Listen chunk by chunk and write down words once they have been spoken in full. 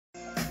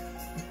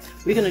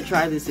We're going to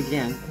try this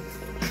again.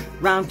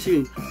 Round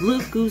 2.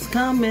 Look who's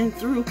coming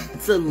through.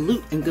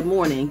 Salute and good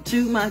morning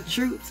to my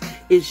troops.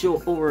 It's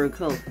your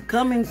Oracle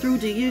coming through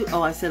to you.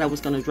 Oh, I said I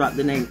was going to drop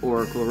the name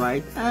Oracle,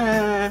 right?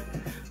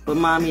 But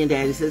Mommy and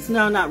Daddy says,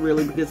 no, not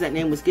really, because that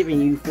name was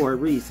given you for a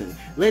reason.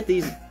 Let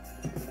these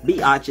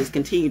biatches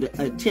continue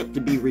to attempt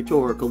to be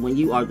rhetorical when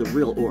you are the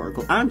real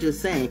Oracle. I'm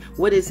just saying,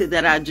 what is it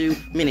that I do?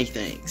 Many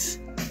things.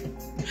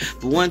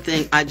 But one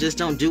thing, I just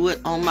don't do it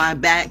on my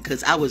back,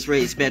 because I was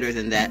raised better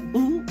than that.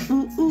 Ooh,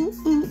 ooh, ooh,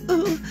 ooh,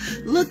 ooh.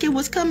 Look at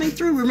what's coming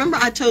through. Remember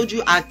I told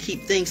you I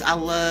keep things I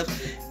love?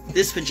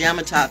 This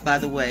pajama top, by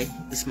the way,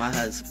 is my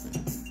husband.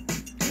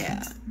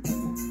 Yeah.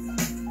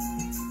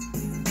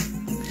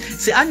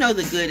 See, I know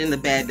the good and the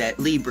bad that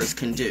Libras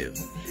can do.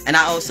 And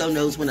I also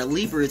knows when a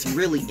Libra is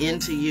really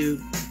into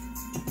you,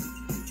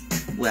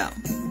 well,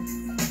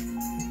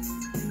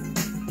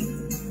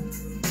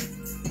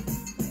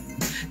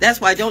 that's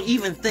why I don't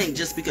even think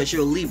just because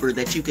you're a Libra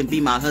that you can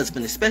be my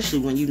husband, especially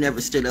when you never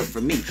stood up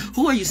for me.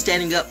 Who are you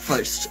standing up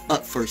for,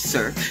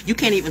 sir? You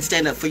can't even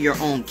stand up for your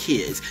own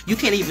kids. You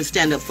can't even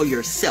stand up for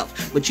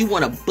yourself. But you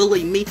want to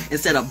bully me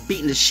instead of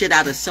beating the shit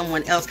out of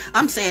someone else?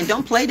 I'm saying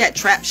don't play that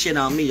trap shit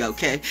on me,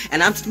 okay?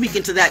 And I'm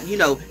speaking to that, you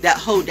know, that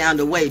hoe down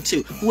the way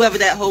too. Whoever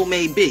that hoe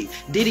may be.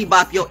 Diddy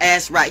bop your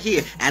ass right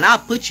here. And I'll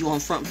put you on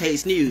front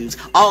page news.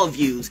 All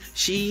views.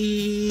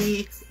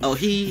 She, or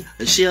he,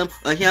 or shim,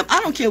 or him.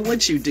 I don't care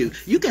what you do.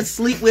 You can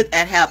sleep with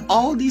and have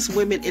all these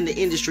women in the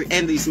industry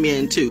and these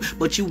men too.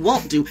 What you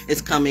won't do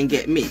is come and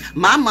get me.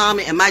 My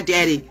mama and my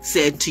daddy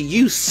said to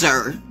you,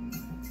 sir,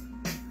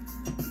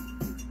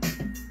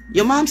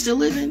 your mom still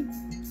living?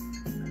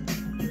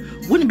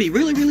 Wouldn't it be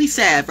really, really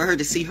sad for her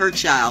to see her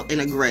child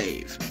in a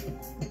grave?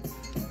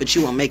 But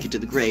you won't make it to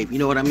the grave. You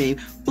know what I mean?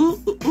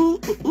 Ooh, ooh, ooh,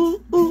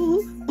 ooh,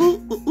 ooh, ooh,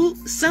 ooh, ooh.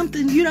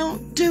 Something you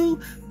don't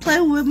do.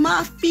 Play with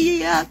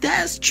mafia.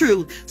 That's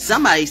true.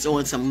 Somebody's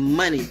owing some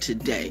money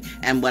today.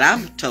 And what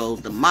I'm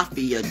told, the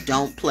mafia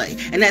don't play.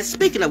 And that's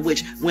speaking of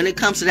which, when it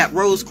comes to that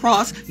Rose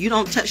Cross, you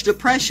don't touch the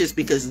precious,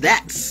 because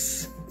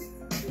that's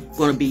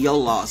going to be your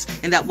loss.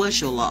 And that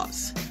was your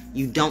loss.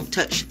 You don't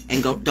touch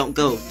and don't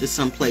go to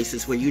some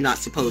places where you're not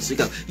supposed to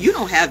go. You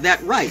don't have that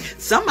right.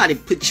 Somebody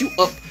put you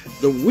up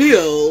the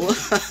wheel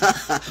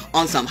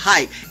on some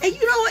hype. And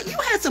you know what? You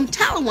had some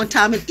talent one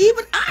time, and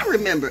even I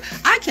remember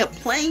I kept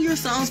playing your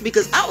songs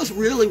because I was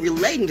really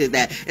relating to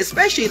that,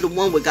 especially the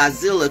one with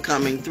Godzilla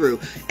coming through.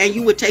 And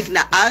you were taking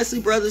that Isley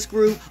Brothers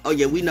group. Oh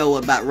yeah, we know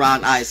about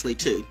Ron Isley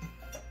too.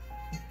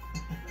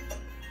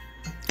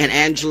 And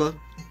Angela.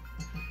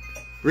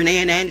 Renee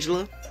and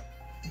Angela.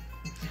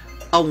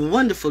 A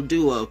wonderful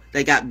duo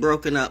that got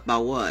broken up by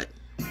what?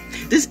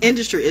 This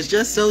industry is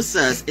just so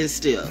sus, and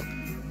still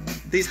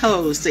these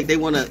hoes think they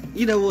want to,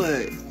 you know what?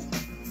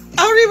 I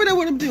don't even know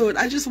what I'm doing.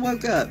 I just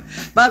woke up.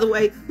 By the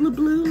way, la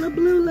blue, la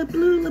blue, la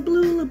blue, la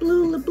blue, la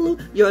blue, la blue.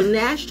 Your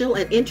national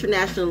and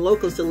international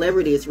local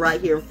celebrity is right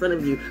here in front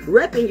of you.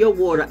 Repping your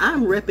water.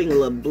 I'm repping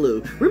La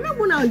Blue. Remember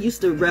when I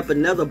used to rep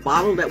another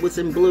bottle that was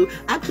in blue?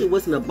 Actually, it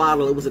wasn't a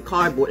bottle. It was a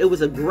cardboard. It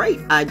was a great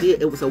idea.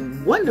 It was a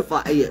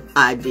wonderful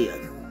idea.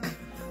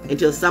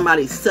 Until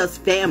somebody's sus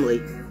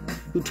family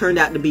who turned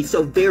out to be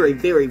so very,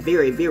 very,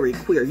 very, very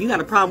queer. You got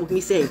a problem with me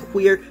saying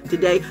queer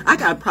today? I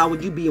got a problem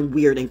with you being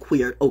weird and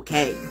queer,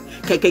 okay?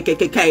 Who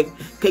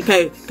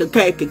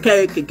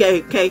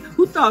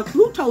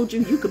told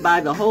you you could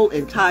buy the whole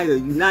entire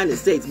United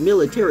States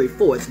military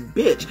force?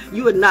 Bitch,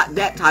 you are not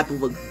that type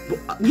of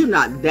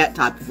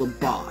a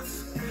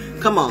boss.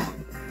 Come on.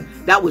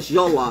 That was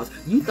your loss.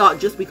 You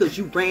thought just because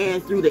you ran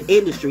through the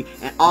industry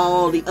and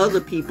all the other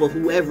people,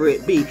 whoever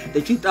it be,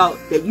 that you thought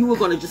that you were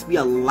going to just be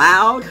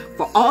allowed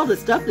for all the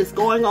stuff that's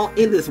going on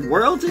in this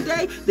world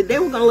today, that they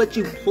were going to let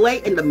you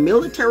play in the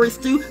military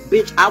stew?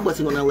 Bitch, I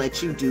wasn't going to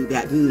let you do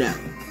that. No.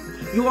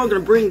 You weren't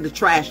going to bring the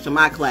trash to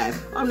my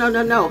class. Oh, no,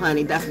 no, no,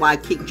 honey. That's why I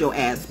kicked your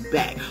ass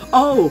back.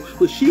 Oh,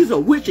 but she's a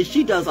witch and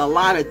she does a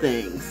lot of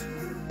things.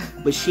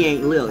 But she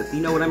ain't Lilith.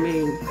 You know what I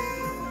mean?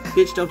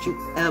 Bitch, don't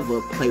you ever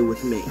play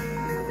with me.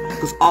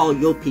 Because all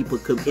your people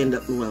could end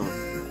up alone.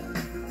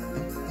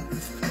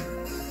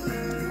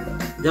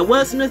 That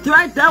wasn't a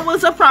threat, that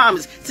was a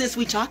promise. Since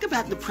we talk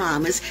about the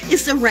promise,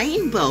 it's the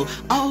rainbow.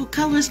 All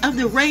colors of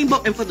the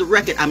rainbow. And for the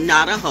record, I'm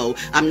not a hoe.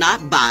 I'm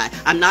not bi.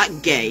 I'm not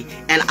gay.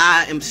 And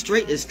I am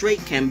straight as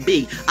straight can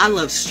be. I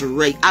love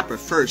straight. I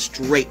prefer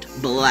straight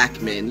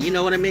black men. You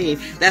know what I mean?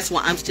 That's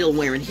why I'm still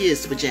wearing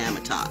his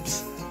pajama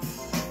tops.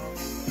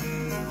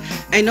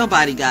 Ain't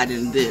nobody got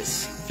in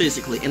this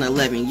physically in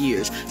 11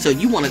 years. So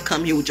you want to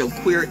come here with your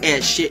queer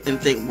ass shit and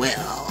think,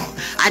 well,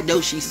 I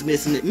know she's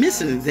missing it.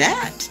 Missing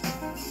that?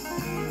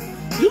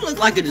 You look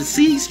like a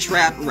deceased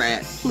trap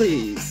rat,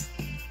 please.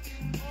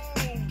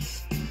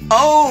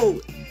 Oh,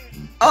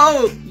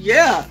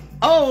 yeah.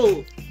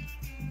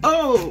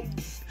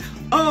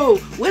 Oh,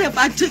 what if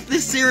I took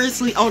this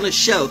seriously on a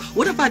show?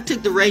 What if I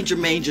took the Ranger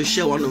Manger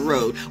show on the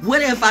road?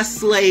 What if I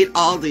slayed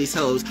all these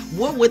hoes?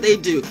 What would they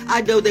do?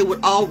 I know they would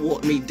all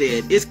want me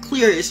dead. It's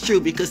clear it's true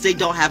because they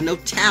don't have no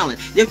talent.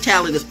 Their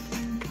talent is,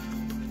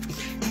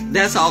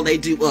 that's all they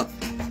do.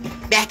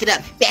 back it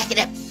up, back it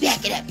up,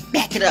 back it up,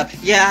 back it up.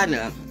 Yeah, I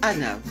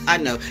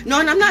know. No,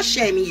 and I'm not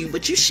shaming you,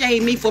 but you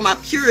shame me for my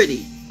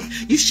purity.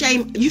 You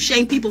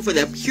shame people for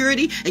their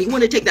purity, and you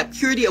want to take that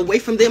purity away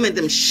from them and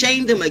then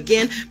shame them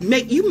again.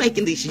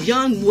 Making these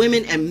young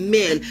women and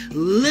men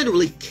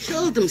literally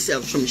kill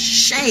themselves from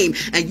shame,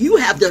 and you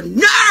have the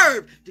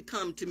nerve to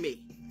come to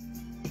me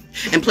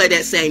and play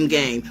that same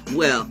game.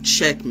 Well,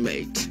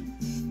 checkmate.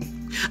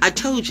 I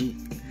told you,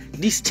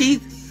 these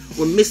teeth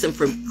were missing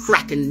from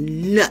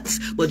cracking nuts.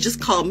 Well, just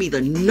call me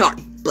the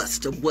Narc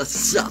Buster.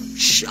 What's up,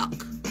 Chuck?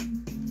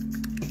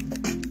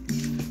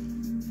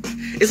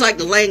 It's like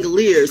the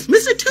Langoliers.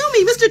 Mr.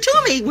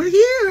 Toomey, we're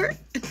here.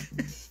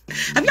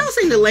 Have y'all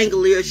seen the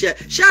Langoliers yet?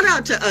 Shout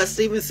out to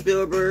Steven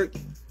Spielberg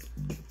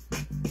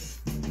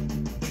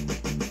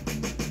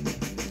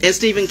and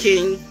Stephen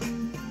King.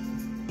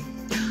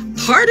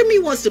 Part of me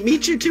wants to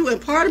meet you too, and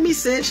part of me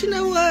says, you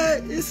know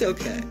what? It's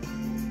okay.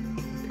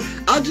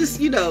 I'll just,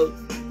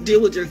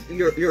 deal with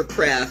your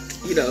craft,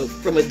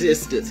 from a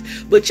distance.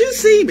 But you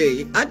see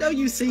me. I know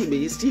you see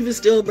me. Steven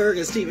Spielberg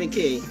and Stephen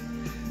King.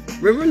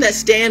 Remember that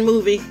Stan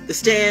movie? The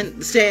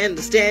Stan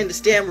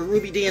with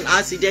Ruby Dee and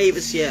Ossie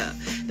Davis? Yeah.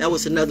 That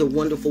was another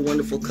wonderful,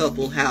 wonderful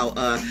couple.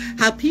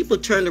 How people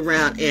turned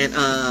around and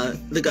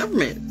the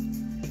government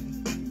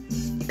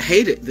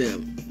hated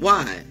them.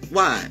 Why?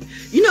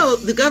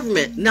 The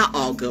government, not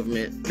all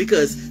government,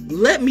 because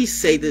let me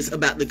say this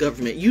about the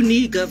government. You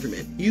need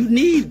government. You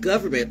need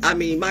government. I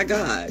mean, my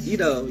God, you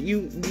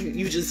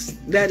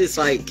just, that is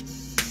like,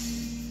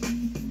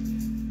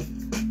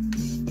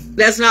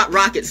 that's not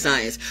rocket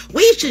science.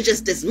 We should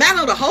just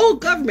dismantle the whole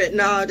government.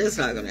 No, that's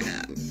not going to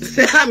happen.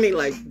 I mean,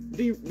 like,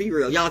 be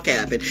real. Y'all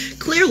capping.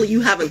 Clearly,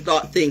 you haven't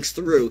thought things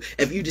through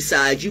if you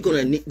decide you're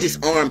going to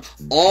disarm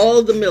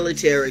all the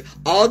military,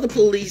 all the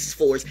police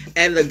force,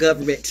 and the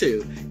government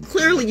too.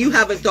 Clearly, you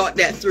haven't thought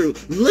that through.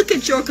 Look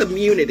at your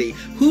community.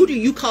 Who do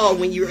you call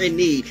when you're in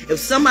need? If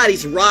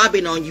somebody's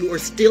robbing on you or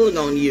stealing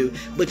on you,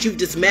 but you've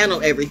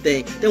dismantled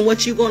everything, then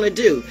what you going to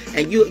do?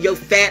 And your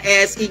fat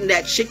ass eating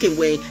that chicken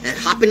wing and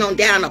hopping on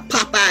down a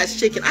Popeye's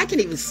chicken. I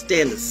can't even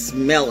stand the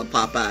smell of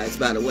Popeye's,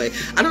 by the way.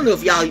 I don't know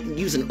if y'all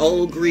using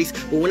old grease,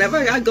 but whenever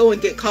I go and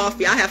get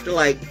coffee, I have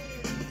to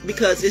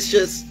because it's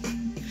just,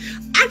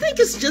 I think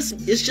it's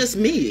just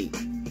me.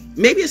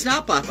 Maybe it's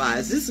not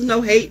Popeyes. This is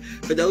no hate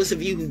for those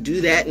of you who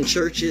do that in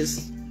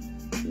churches.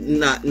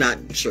 Not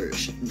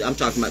church. I'm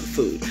talking about the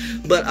food.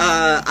 But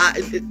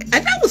and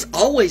that was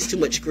always too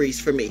much grease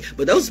for me.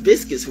 But those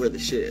biscuits were the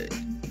shit.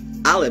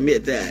 I'll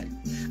admit that.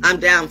 I'm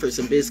down for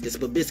some biscuits,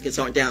 but biscuits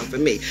aren't down for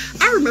me.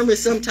 I remember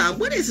sometime,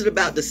 what is it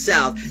about the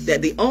South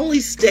that the only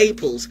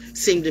staples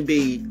seem to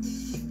be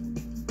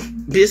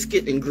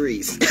biscuit and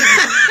grease?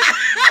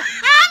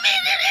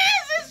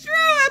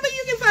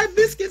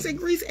 Biscuits and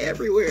grease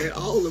everywhere in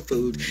all the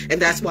food,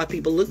 and that's why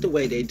people look the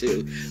way they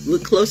do.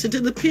 Look closer to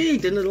the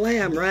pig than the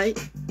lamb, right?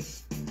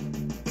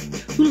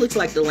 Who looks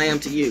like the lamb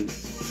to you?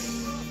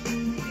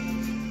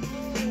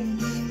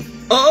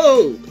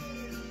 Oh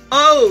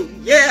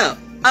yeah,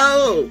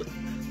 oh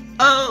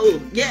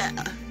yeah.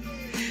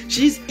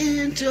 She's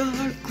into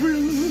her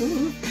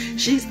groove,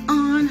 she's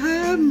on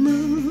her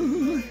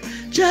move.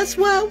 Just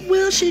what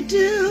will she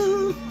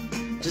do?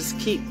 Just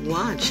keep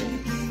watching.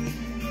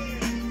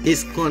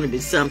 It's going to be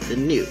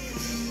something new.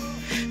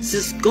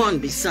 It's going to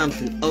be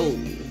something old.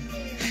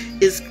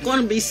 It's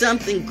going to be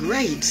something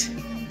great.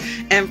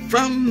 And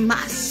from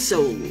my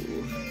soul,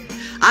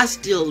 I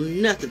steal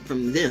nothing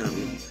from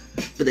them,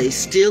 but they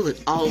steal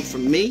it all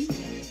from me.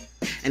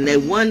 And they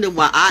wonder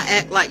why I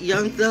act like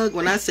Young Thug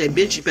when I say,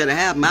 bitch, you better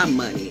have my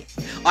money.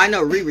 Oh, I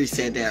know Riri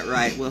said that,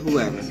 right? Well,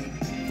 whoever.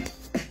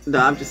 No,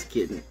 I'm just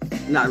kidding.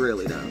 Not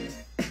really, though.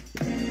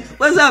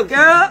 What's up,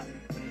 girl?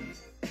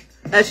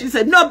 And she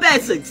said, no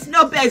basics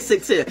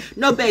here,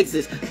 no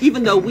basics.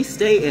 Even though we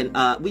stay in,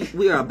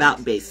 we are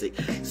about basic.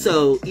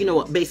 So, you know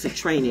what basic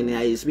training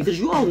that is, because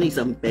you all need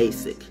some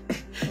basic.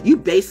 You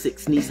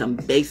basics need some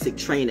basic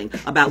training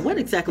about what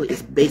exactly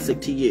is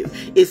basic to you.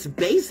 It's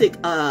basic,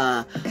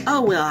 oh,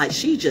 well,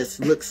 she just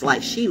looks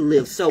like she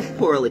lives so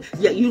poorly.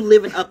 Yeah, you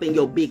living up in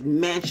your big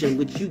mansion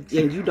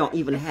and you don't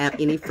even have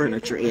any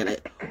furniture in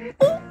it.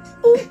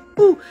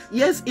 Ooh.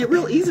 Yes, it's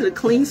real easy to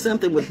clean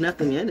something with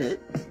nothing in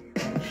it.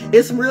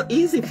 It's real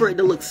easy for it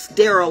to look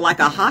sterile like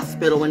a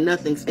hospital when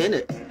nothing's in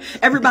it.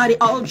 Everybody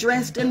all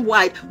dressed in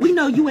white. We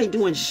know you ain't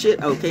doing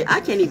shit, okay? I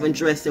can't even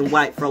dress in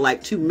white for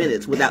like 2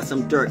 minutes without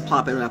some dirt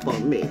popping up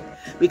on me.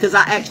 Because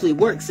I actually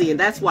work, see, and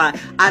that's why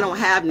I don't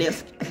have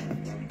nails.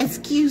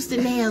 Excuse the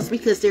nails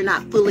because they're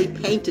not fully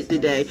painted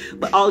today.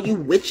 But all you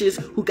witches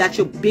who got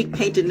your big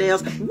painted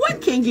nails,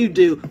 what can you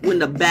do when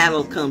the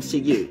battle comes to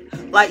you?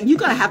 Like, you're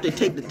going to have to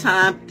take the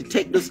time to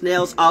take those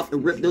nails off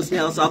and rip those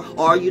nails off.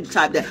 Or are you the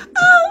type that,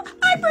 oh,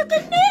 I broke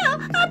a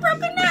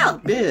nail.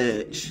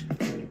 Bitch,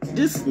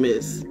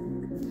 dismiss.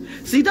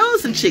 See,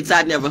 those are chicks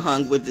I never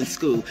hung with in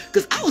school.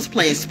 Because I was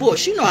playing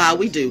sports. You know how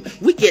we do.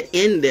 We get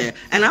in there.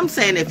 And I'm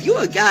saying, if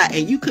you're a guy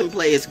and you couldn't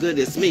play as good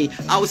as me,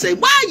 I would say,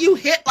 why you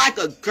hit like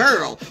a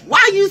girl?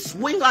 Why you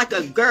swing like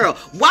a girl?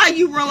 Why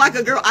you run like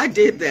a girl? I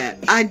did that.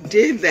 I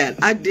did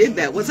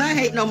that. Was I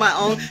hating on my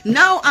own?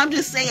 No, I'm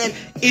just saying,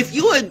 if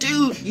you're a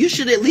dude, you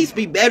should at least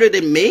be better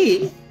than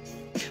me.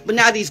 But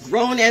now these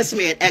grown-ass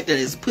men acting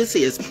as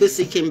pussy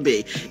can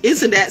be.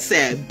 Isn't that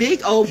sad?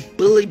 Big old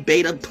bully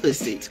beta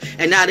pussies.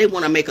 And now they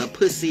want to make a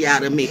pussy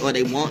out of me, or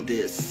they want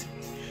this.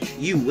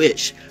 You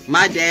wish.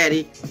 My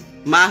daddy,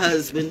 my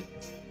husband,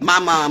 my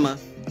mama,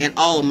 and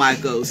all of my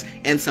ghosts,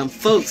 and some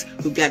folks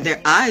who got their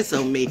eyes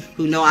on me,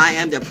 who know I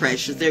am their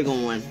precious, they're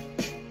going,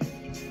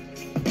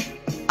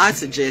 I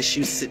suggest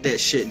you sit that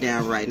shit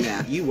down right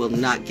now. You will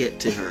not get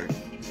to her.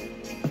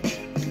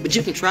 But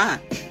you can try.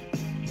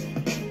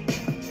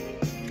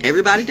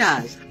 Everybody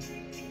dies.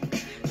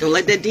 Don't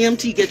let that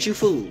DMT get you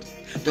fooled.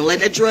 Don't let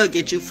that drug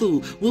get you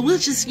fooled. Well, we'll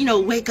just,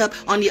 wake up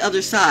on the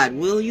other side.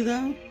 Will you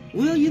though?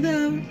 Will you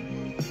though?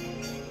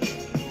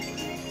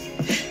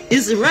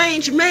 It's the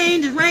Ranger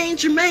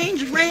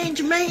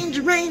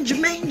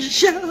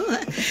show.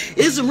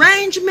 It's the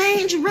Ranger.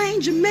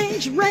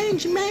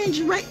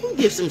 Who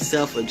gives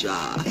himself a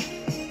job?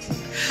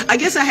 I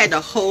guess I had to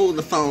hold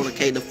the phone,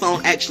 okay? The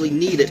phone actually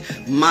needed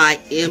my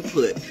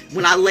input.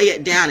 When I lay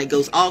it down, it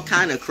goes all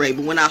kind of crazy.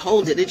 But when I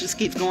hold it, it just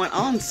keeps going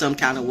on some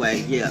kind of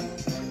way. Yeah.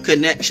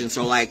 Connections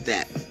are like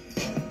that.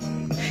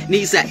 It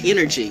needs that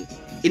energy.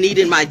 It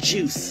needed my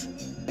juice.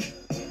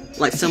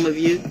 Like some of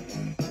you.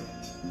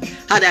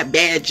 How that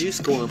bad juice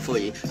going for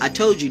you? I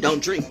told you,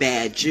 don't drink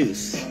bad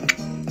juice.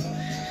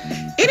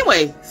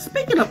 Anyway,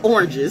 speaking of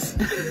oranges.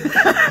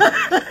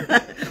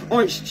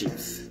 Orange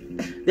juice.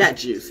 That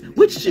juice.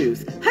 Which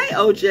juice? Hey,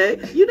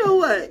 OJ, you know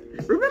what?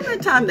 Remember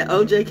that time that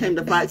OJ came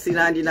to Foxy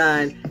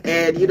 99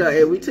 and,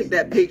 and we took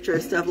that picture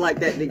and stuff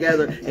like that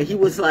together, and he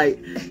was like,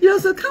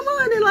 so come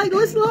on and like,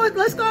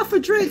 let's go out for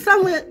drinks. I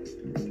went,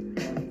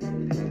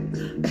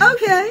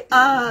 okay,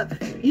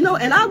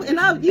 and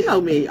I, you know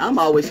me, I'm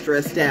always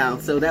stressed down,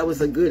 so that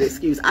was a good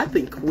excuse. I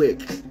think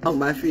quick on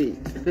my feet.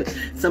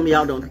 Some of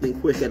y'all don't think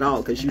quick at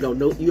all because you don't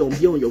know, you don't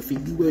be on your feet,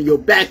 you on your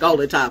back all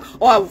the time.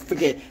 Oh, I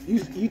forget,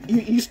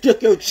 you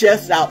stuck your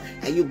chest out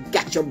and you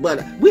got your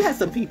butter. We had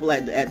some people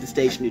at the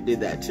station who did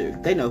that too.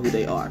 They know who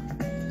they are.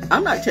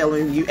 I'm not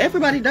telling you,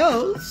 everybody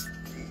knows,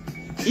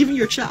 even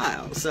your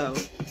child. So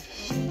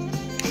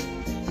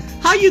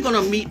how you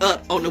gonna meet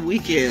up on the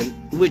weekend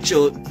with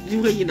your,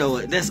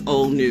 that's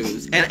old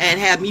news, and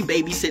have me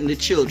babysitting the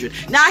children?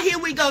 Now here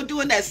we go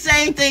doing that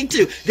same thing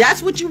too.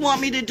 That's what you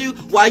want me to do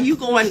while you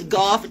going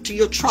golf to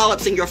your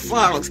trollops and your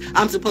frolics.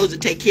 I'm supposed to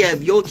take care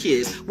of your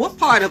kids. What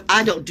part of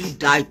I don't do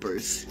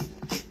diapers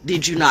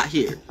did you not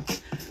hear?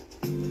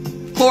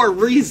 For a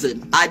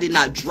reason, I did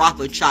not drop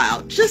a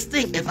child. Just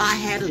think, if I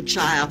had a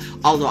child,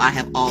 although I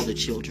have all the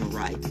children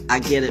right. I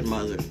get it,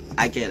 mother.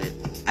 I get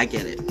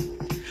it.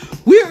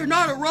 We are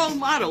not a role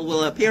model.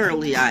 Well,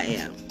 apparently I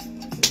am.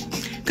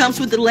 Comes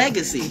with the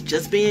legacy.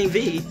 Just being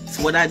V. It's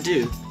what I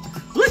do.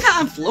 Look how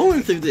I'm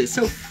flowing through this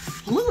so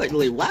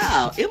fluidly.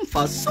 Wow.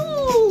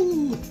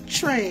 Soul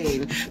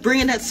train.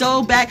 Bringing that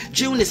soul back.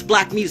 June is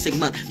Black Music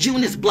Month.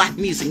 June is Black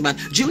Music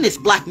Month. June is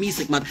Black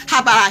Music Month. How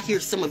about I hear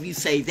some of you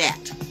say that?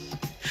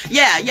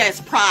 Yeah,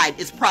 it's Pride.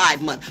 It's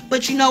Pride Month.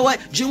 But you know what?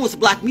 June was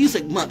Black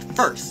Music Month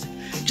first.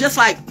 Just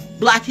like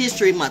Black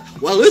History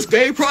Month. Well, it's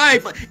Gay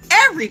Pride Month.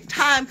 Every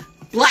time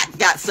Black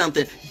got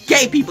something,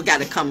 gay people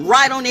got to come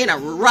right on in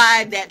and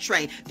ride that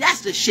train.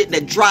 That's the shit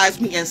that drives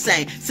me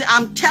insane. See,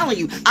 I'm telling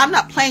you, I'm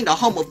not playing the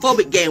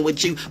homophobic game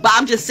with you, but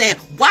I'm just saying,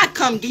 why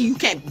come you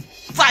can't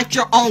fight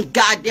your own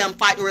goddamn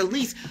fight, or at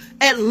least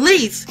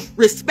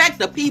respect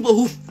the people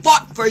who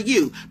fought for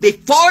you.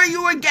 Before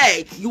you were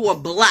gay, you were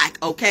Black,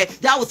 okay?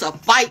 That was a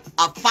fight.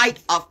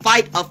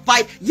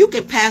 You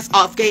can pass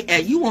off gay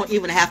and you won't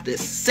even have to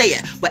say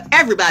it, but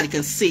everybody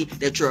can see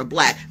that you're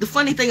Black. The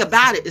funny thing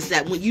about it is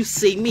that when you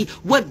see me,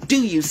 what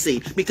do you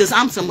see? Because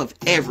I'm some of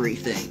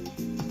everything.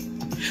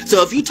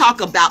 So if you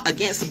talk about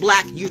against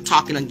Black, you're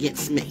talking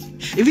against me.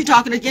 If you're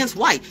talking against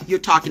white, you're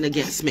talking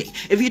against me.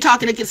 If you're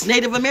talking against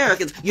Native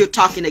Americans, you're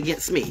talking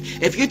against me.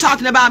 If you're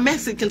talking about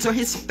Mexicans or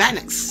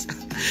Hispanics,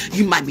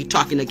 you might be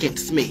talking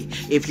against me.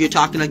 If you're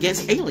talking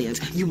against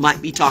aliens, you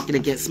might be talking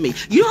against me.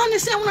 You don't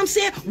understand what I'm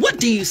saying? What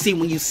do you see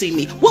when you see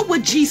me? What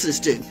would Jesus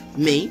do?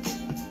 Me?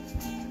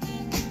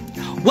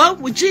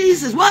 What would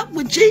Jesus do?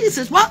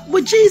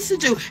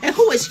 And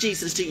who is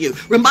Jesus to you?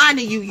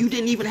 Reminding you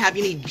didn't even have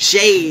any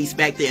J's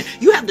back then.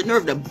 You have the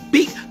nerve to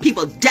beat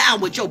people down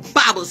with your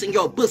Bibles and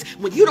your books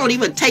when you don't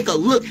even take a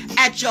look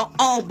at your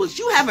own books.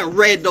 You haven't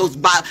read those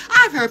Bibles.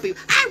 I've heard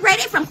people, I read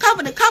it from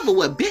cover to cover.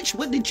 Well, bitch,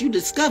 what did you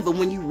discover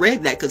when you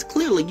read that? Because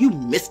clearly you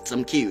missed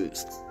some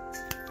cues.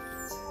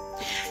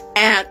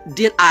 And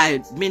did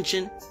I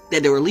mention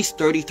that there were at least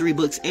 33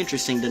 books,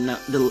 interesting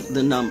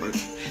the number.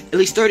 At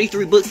least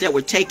 33 books that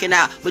were taken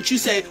out. But you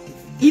say,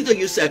 either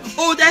you say,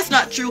 oh, that's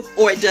not true,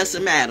 or it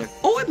doesn't matter.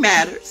 Oh, it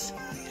matters.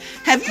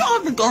 Have you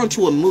ever gone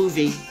to a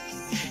movie?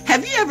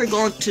 Have you ever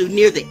gone to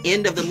near the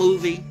end of the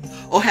movie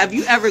Or have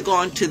you ever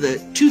gone to the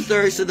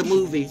 2/3 of the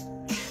movie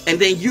and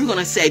then you're going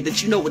to say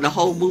that you know what the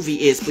whole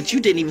movie is, but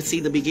you didn't even see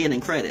the beginning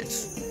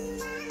credits?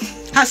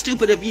 How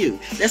stupid of you.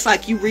 That's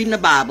like you reading the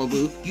Bible,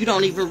 boo. You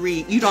don't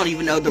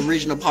even know the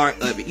original part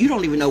of it. You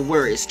don't even know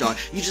where it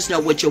started. You just know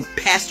what your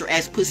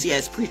pastor-ass,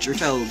 pussy-ass preacher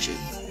told you.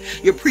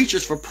 Your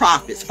preachers for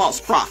prophets, false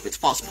prophets,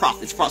 false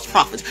prophets, false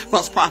prophets,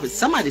 false prophets.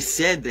 Somebody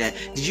said that.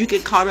 Did you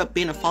get caught up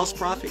being a false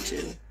prophet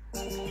too?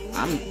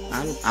 I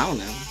don't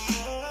know.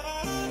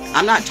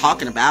 I'm not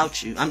talking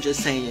about you. I'm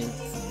just saying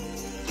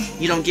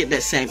you don't get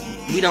that same,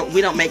 we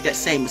don't make that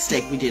same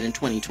mistake we did in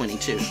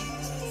 2022.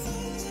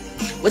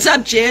 What's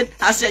up, Jed?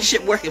 How's that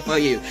shit working for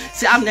you?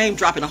 See, I'm name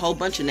dropping a whole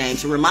bunch of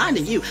names and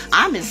reminding you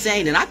I'm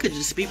insane and I could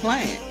just be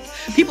playing.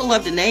 People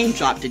love to name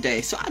drop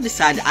today, so I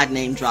decided I'd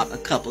name drop a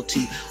couple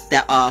too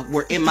that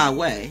were in my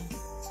way.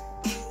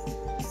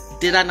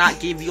 Did I not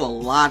give you a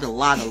lot of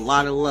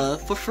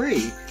love for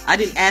free? I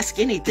didn't ask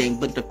anything,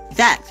 but the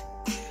fact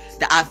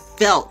that I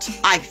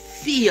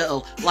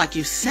feel like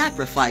you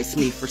sacrificed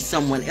me for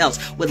someone else.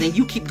 Well, then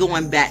you keep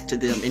going back to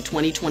them in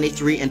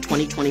 2023 and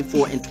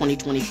 2024 and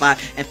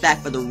 2025. In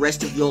fact, for the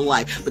rest of your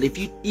life. But if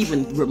you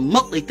even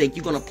remotely think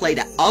you're going to play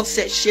that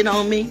Offset shit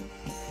on me,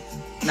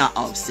 not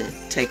Offset,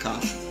 take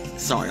off.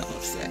 Sorry,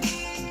 Offset.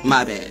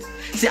 My bad.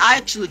 See, I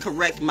actually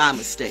correct my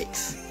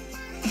mistakes.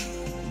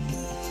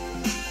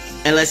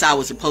 Unless I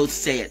was supposed to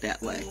say it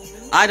that way.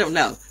 I don't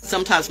know.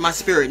 Sometimes my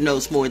spirit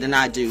knows more than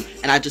I do,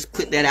 and I just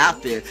put that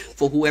out there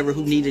for whoever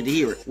who needed to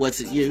hear it.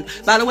 Was it you?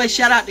 By the way,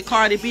 shout out to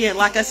Cardi B, and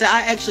like I said,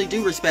 I actually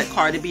do respect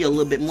Cardi B a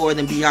little bit more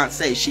than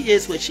Beyonce. She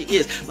is what she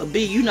is, but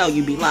B, you know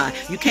you be lying.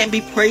 You can't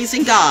be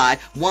praising God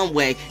one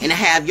way and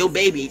have your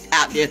baby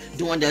out there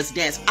doing this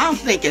dance. I'm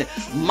thinking,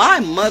 my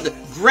mother,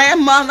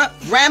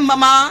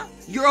 grandmama,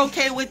 you're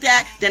okay with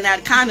that? Then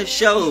that kind of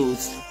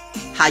shows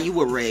how you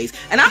were raised.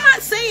 And I'm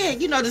not saying,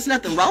 there's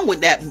nothing wrong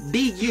with that.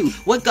 Be you.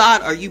 What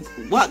God are you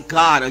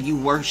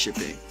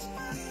worshiping?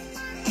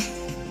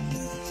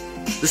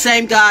 The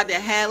same God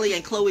that Halle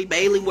and Chloe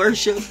Bailey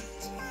worship?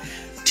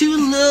 Two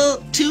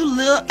little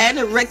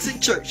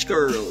anorexic church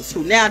girls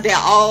who now they're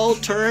all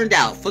turned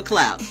out for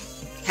clout.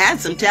 Had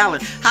some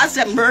talent. How's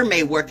that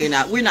mermaid working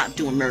out? We're not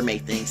doing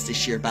mermaid things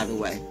this year, by the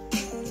way.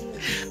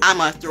 I'm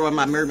throwing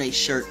my mermaid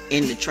shirt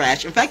in the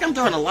trash. In fact, I'm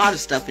throwing a lot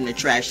of stuff in the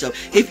trash. So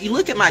if you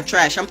look at my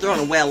trash, I'm throwing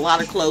away a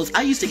lot of clothes.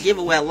 I used to give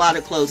away a lot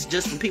of clothes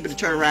just for people to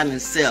turn around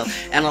and sell.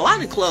 And a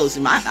lot of clothes,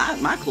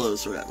 my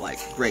clothes are like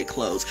great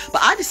clothes.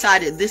 But I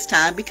decided this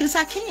time, because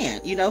I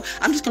can,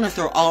 I'm just going to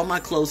throw all my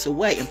clothes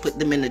away and put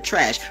them in the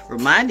trash.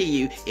 Reminding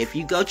you, if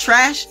you go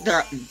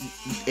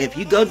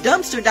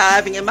dumpster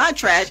diving in my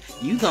trash,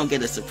 you going to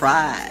get a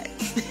surprise.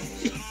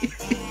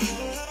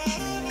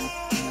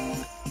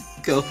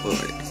 Go for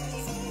it.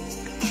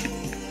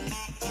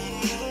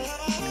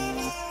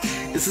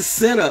 It's a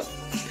setup.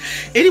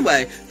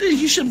 Anyway,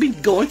 you should be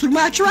going through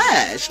my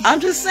trash.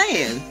 I'm just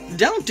saying,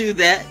 don't do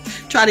that.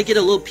 Try to get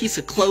a little piece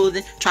of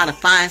clothing, trying to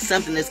find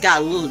something that's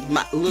got a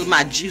little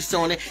my juice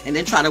on it, and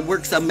then try to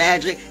work some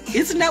magic.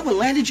 Isn't that what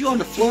landed you on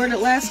the floor the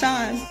last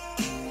time?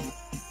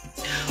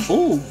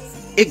 Oh,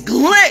 it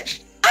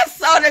glitched. I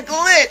saw the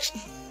glitch.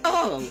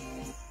 Oh,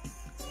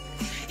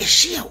 is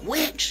she a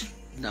witch?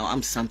 No,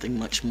 I'm something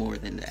much more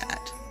than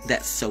that.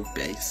 That's so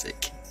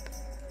basic.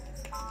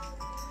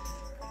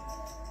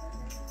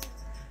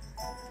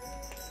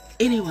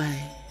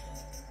 Anyway,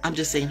 I'm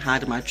just saying hi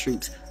to my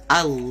troops.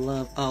 I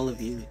love all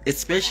of you,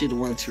 especially the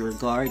ones who are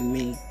guarding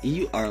me.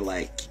 You are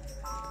like,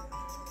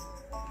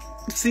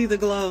 see the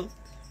glow?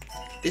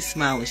 This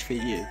smile is for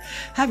you.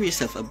 Have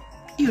yourself a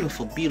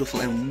beautiful,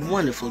 beautiful, and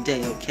wonderful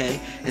day,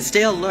 okay? And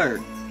stay alert.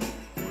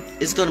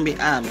 It's gonna be,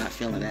 I'm not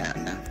feeling that.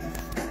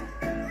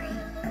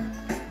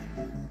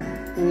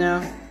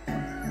 No.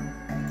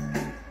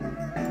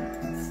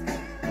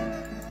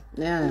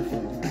 Yeah, I'm not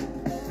feeling that.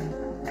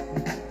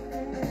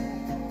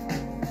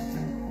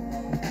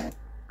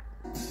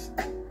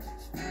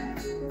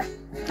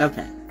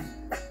 Okay.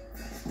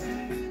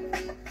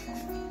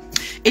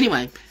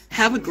 Anyway,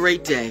 have a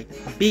great day.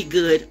 Be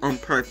good on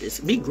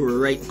purpose. Be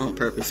great on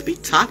purpose. Be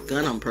Top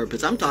Gun on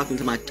purpose. I'm talking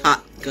to my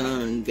Top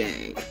Gun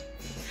gang.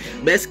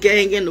 Best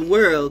gang in the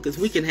world, because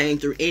we can hang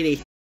through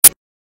any.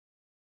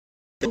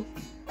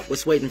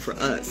 What's waiting for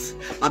us?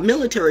 My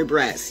military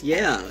brats,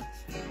 yeah.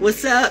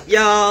 What's up,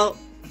 y'all?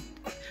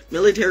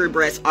 Military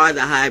brats are the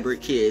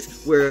hybrid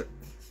kids. We're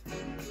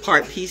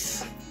part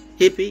peace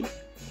hippie,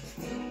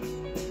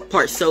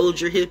 part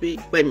soldier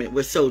hippie. Wait a minute,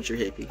 we're soldier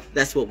hippie.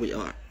 That's what we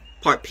are.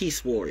 Part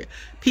peace warrior.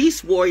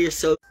 Peace warrior,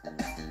 so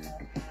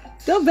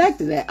go back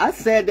to that. I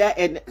said that,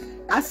 and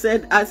I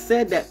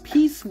said that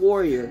peace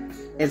warrior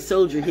and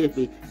soldier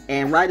hippie,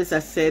 and right as I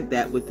said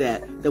that, with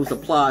that, there was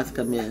applause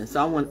come in. So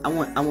I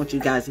want you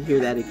guys to hear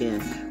that again,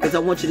 because I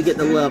want you to get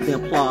the love, the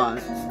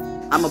applause.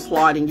 I'm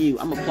applauding you.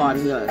 I'm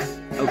applauding us.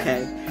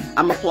 Okay?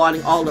 I'm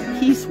applauding all the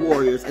peace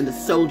warriors and the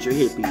soldier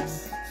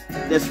hippies.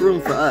 There's room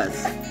for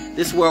us.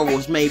 This world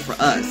was made for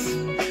us.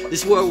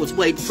 This world was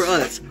waiting for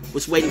us.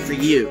 Was waiting for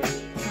you.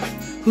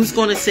 Who's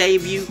going to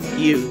save you?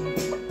 You.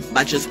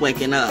 By just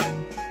waking up.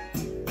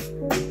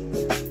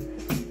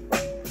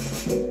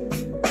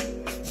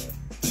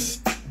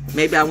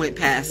 Maybe I went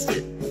past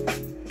it.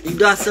 You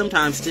know,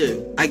 sometimes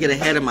too, I get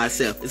ahead of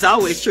myself. It's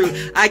always true.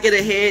 I get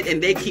ahead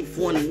and they keep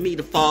wanting me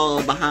to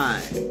fall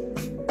behind.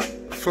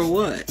 For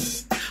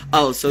what?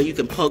 Oh, so you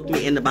can poke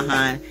me in the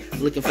behind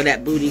looking for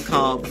that booty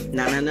call?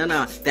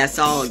 No. That's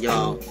all,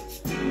 y'all.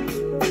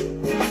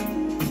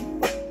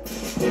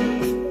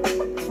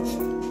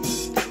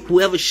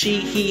 Whoever she,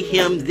 he,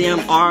 him, them,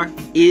 are,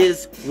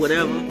 is,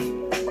 whatever.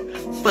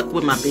 Fuck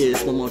with my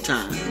biz one more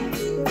time.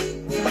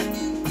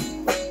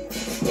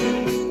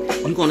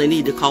 You're going to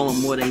need to call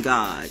him more than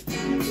God.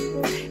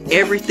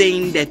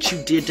 Everything that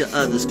you did to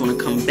others is going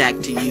to come back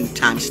to you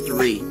times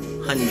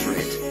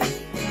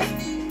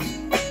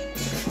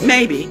 300.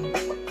 Maybe.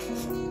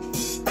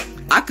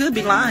 I could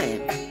be lying.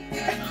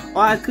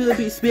 Or I could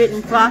be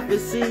spitting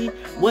prophecy.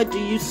 What do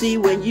you see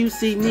when you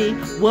see me?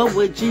 What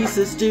would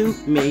Jesus do?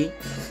 Me.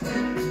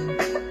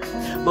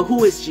 But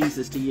who is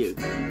Jesus to you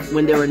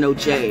when there are no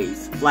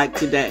J's? Like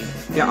today,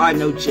 there are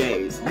no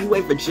J's. You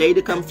wait for J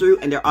to come through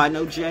and there are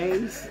no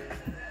J's?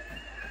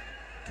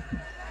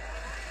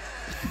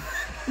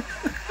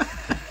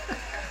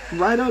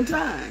 Right on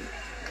time.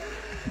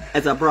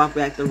 As I brought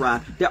back the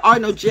rhyme. There are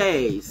no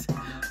J's.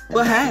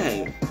 But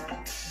hey,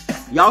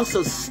 y'all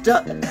so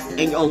stuck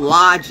in your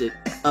logic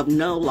of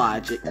no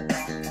logic.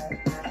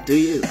 Do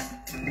you?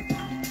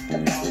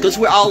 Because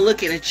we're all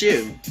looking at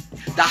you.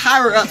 The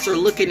higher-ups are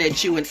looking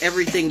at you in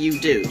everything you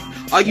do.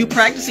 Are you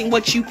practicing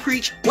what you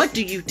preach? What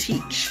do you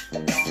teach?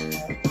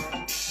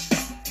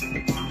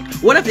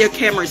 What if there are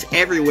cameras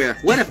everywhere?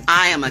 What if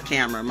I am a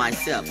camera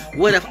myself?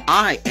 What if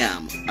I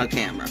am a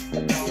camera?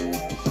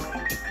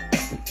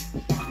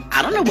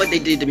 I don't know what they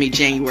did to me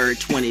January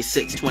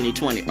 26,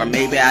 2020. Or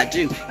maybe I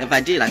do. If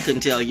I did, I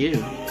couldn't tell you.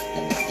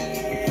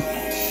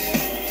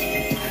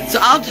 So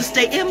I'll just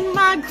stay in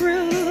my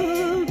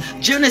groove.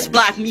 June is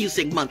Black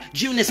Music Month.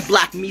 June is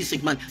Black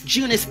Music Month.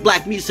 June is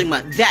Black Music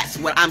Month. That's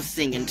what I'm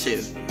singing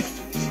to.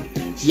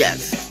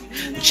 Yes.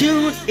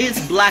 June is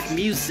Black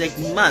Music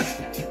Month.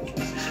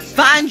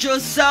 Find your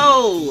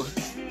soul.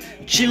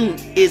 June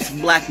is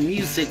Black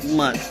Music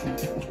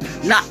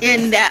Month. Not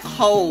in that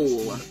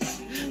hole.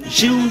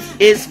 June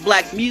is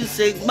Black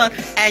Music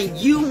Month, and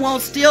you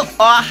won't steal or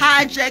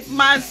hijack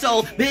my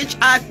soul. Bitch,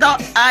 I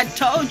thought I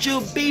told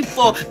you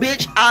before.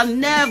 Bitch, I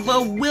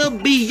never will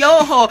be your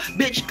whore.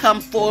 Bitch,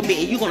 come for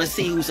me, and you're gonna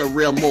see who's a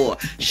real more.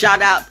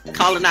 Shout out,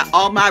 calling out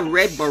all my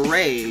red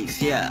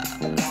berets, yeah.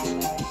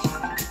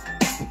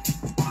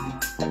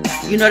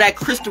 You know that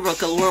Christopher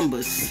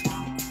Columbus,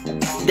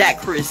 that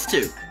Chris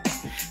too,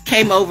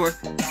 came over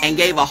and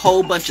gave a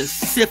whole bunch of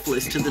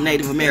syphilis to the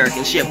Native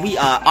Americans. Yet we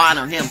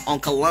honor him on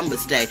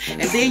Columbus Day.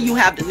 And then you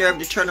have the nerve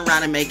to turn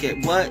around and make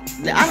it what?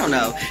 I don't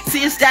know.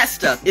 See, it's that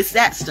stuff. It's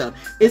that stuff.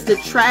 It's the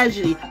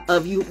tragedy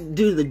of you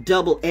do the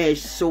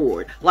double-edged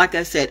sword. Like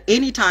I said,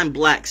 anytime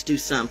blacks do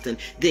something,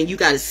 then you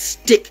got to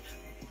stick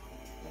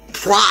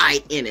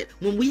pride in it.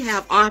 When we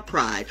have our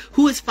pride,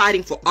 who is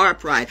fighting for our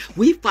pride?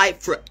 We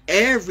fight for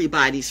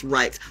everybody's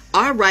rights.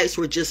 Our rights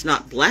were just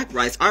not black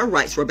rights. Our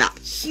rights were about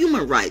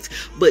human rights.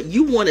 But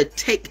you want to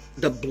take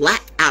the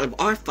black out of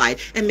our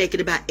fight and make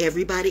it about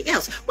everybody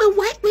else. Well,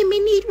 white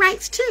women need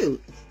rights too.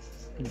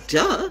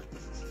 Duh.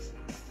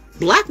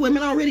 Black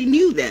women already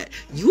knew that.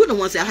 You are the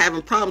ones that are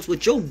having problems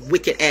with your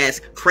wicked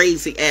ass,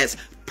 crazy ass,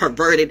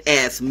 perverted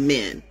ass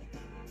men.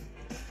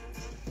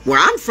 Where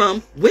I'm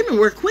from, women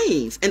were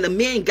queens, and the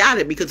men got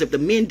it, because if the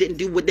men didn't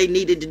do what they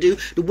needed to do,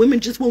 the women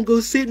just won't go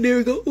sit there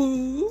and go,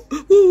 oh,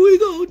 what we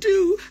gonna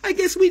do? I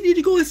guess we need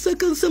to go and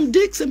suck on some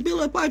dicks and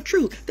build up our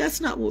truth. That's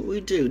not what we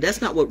do.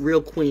 That's not what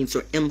real queens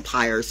or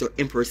empires or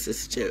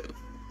empresses do.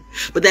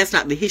 But that's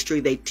not the history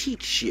they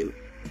teach you.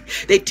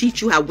 They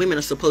teach you how women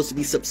are supposed to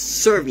be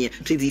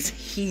subservient to these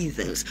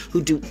heathens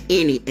who do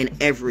any and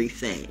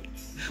everything.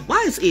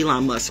 Why is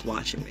Elon Musk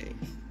watching me?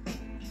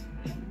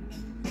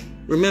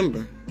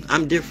 Remember,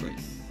 I'm different.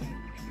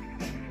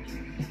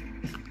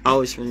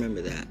 Always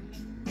remember that.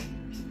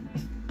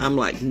 I'm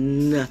like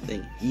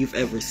nothing you've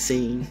ever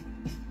seen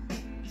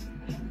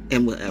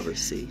and will ever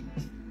see.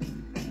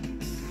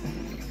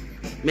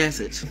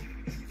 Message.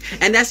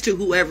 And that's to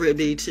whoever it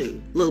be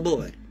too. Little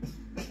boy,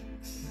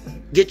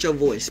 get your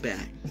voice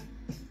back.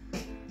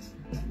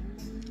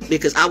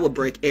 Because I will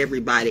break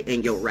everybody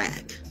in your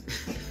rack.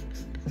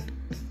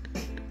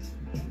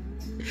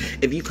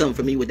 If you come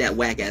for me with that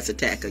whack-ass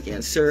attack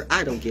again, sir,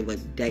 I don't give a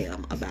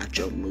damn about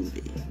your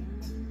movie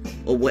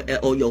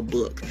or your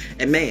book.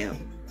 And ma'am,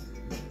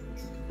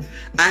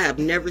 I have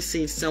never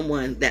seen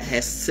someone that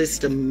has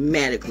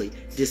systematically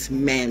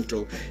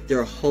dismantled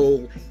their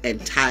whole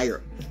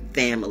entire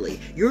family.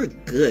 You're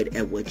good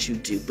at what you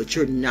do, but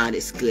you're not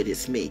as good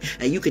as me.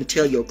 And you can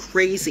tell your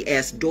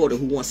crazy-ass daughter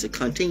who wants to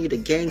continue to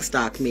gang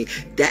stalk me,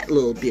 that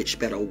little bitch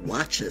better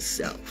watch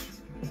herself.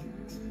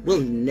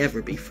 We'll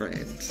never be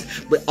friends.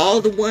 But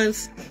all the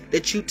ones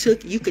that you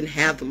took, you can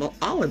have them,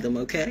 all of them,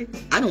 okay?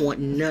 I don't want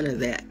none of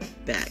that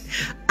back.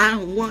 I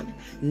don't want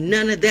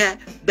none of that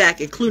back,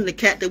 including the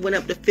cat that went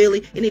up to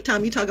Philly.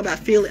 Anytime you talk about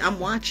Philly, I'm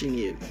watching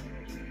you.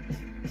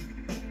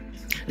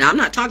 Now, I'm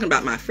not talking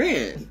about my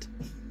friend,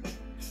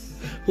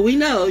 who we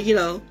know, you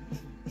know,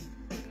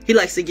 He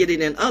likes to get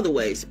it in other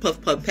ways.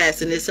 Puff, puff,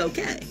 pass, and it's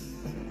okay.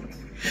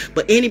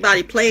 But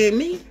anybody playing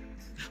me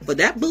for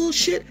that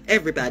bullshit,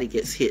 everybody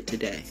gets hit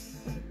today.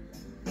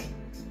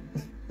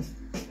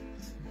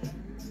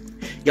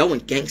 Y'all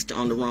went gangster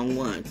on the wrong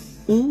one.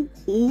 Ooh,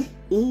 ooh,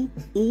 ooh,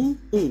 ooh,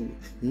 ooh.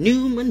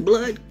 Newman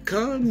blood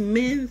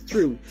coming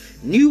through.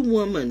 New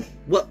woman,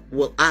 what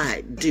will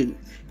I do?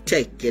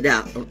 Take it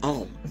out on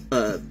all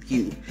of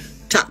you.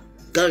 Top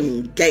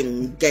gun,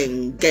 gang,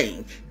 gang,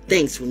 gang.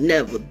 Things will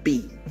never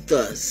be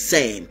the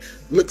same.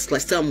 Looks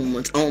like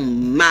someone's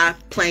on my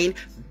plane.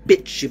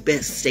 Bitch, you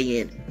best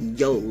stay in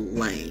your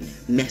lane.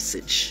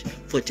 Message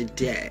for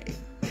today.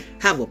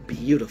 Have a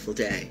beautiful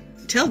day.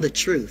 Tell the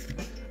truth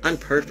on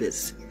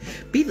purpose.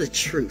 Be the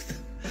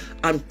truth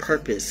on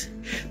purpose.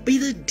 Be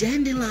the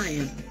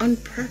dandelion on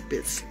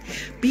purpose.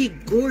 Be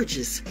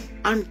gorgeous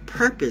on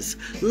purpose.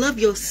 Love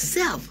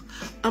yourself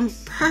on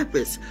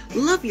purpose.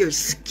 Love your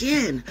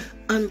skin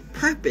on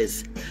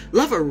purpose.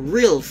 Love a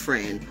real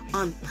friend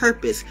on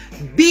purpose.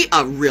 Be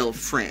a real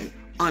friend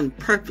on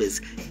purpose.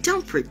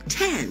 Don't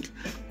pretend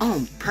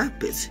on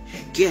purpose.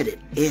 Get it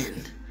in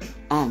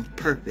on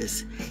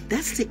purpose.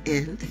 That's the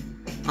end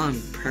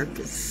on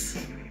purpose.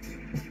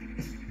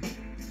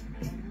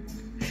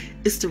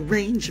 It's the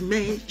Ranger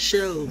Man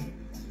Show.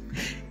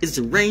 It's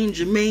the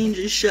Ranger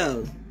Manger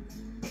Show.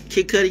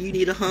 Kid Cudi, you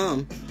need a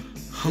hum.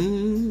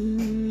 Hum.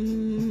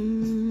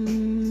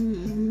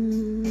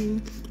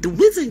 The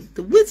wizard,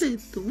 the wizard,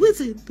 the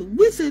wizard, the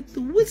wizard,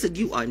 the wizard.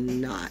 You are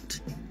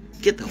not.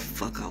 Get the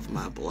fuck off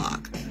my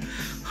block.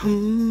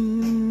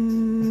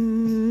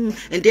 And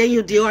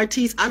Daniel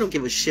D.R.T.'s, I don't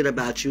give a shit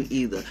about you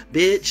either.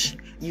 Bitch,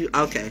 you,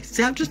 okay.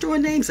 See, I'm just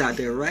throwing names out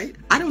there, right?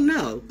 I don't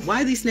know.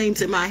 Why are these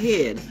names in my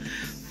head?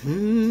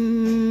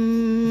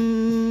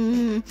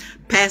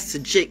 Pass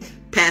a chick,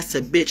 pass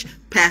a bitch,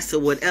 pass a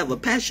whatever.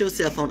 Pass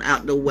yourself on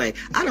out the way.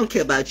 I don't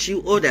care about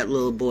you or that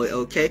little boy,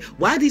 okay?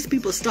 Why are these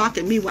people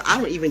stalking me when I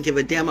don't even give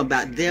a damn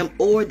about them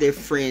or their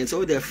friends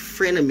or their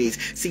frenemies?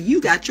 See,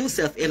 you got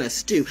yourself in a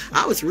stew.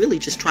 I was really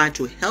just trying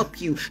to help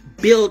you,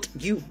 build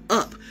you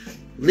up,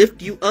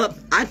 lift you up.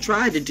 I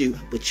tried to do,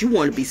 but you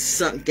want to be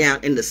sunk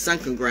down in the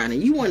sunken ground,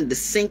 and you wanted to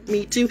sink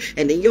me too.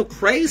 And then your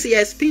crazy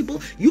ass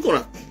people, you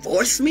gonna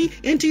force me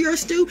into your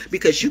stew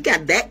because you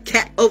got that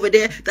cat over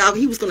there that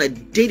he was gonna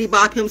diddy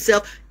bop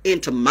himself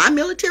into my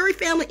military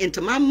family, into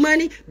my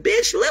money.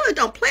 Bitch, Lily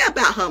don't play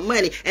about her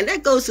money. And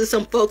that goes to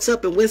some folks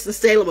up in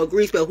Winston-Salem or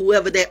Greensboro,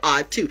 whoever they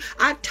are too.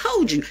 I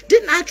told you,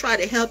 didn't I try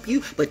to help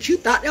you? But you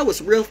thought that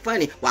was real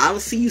funny. Well, I don't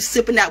see you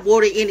sipping that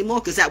water anymore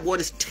because that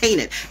water's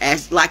tainted.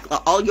 As like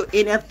all your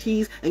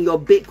NFTs and your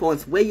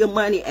Bitcoins. Where your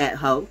money at,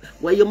 ho?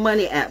 Where your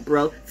money at,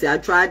 bro? See, I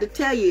tried to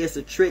tell you it's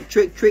a trick,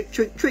 trick, trick,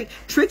 trick, trick.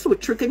 Tricks with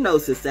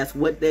trichinosis. That's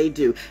what they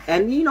do.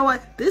 And you know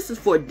what? This is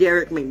for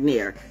Derek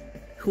McNair,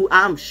 who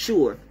I'm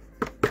sure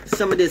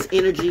some of this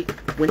energy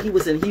when he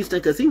was in Houston,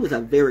 because he was a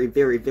very,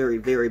 very, very,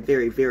 very,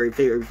 very, very,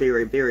 very,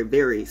 very, very,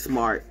 very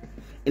smart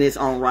in his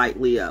own right,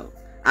 Leo.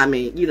 I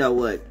mean, you know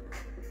what?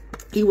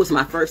 He was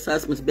my first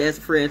husband's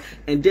best friend,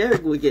 and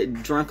Derek would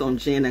get drunk on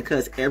gin and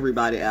cuss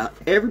everybody out.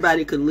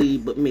 Everybody could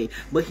leave but me.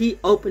 But he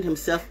opened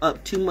himself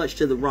up too much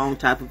to the wrong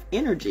type of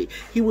energy.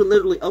 He would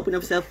literally open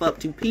himself up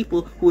to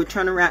people who would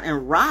turn around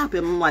and rob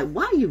him. I'm like,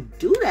 why do you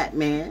do that,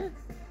 man?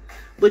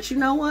 But you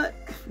know what?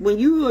 When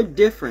you are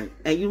different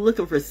and you're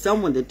looking for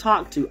someone to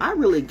talk to, I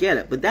really get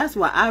it. But that's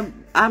why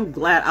I'm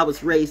glad I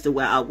was raised the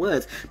way I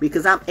was,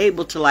 because I'm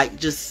able to like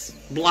just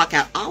block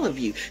out all of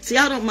you. See,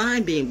 I don't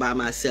mind being by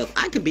myself.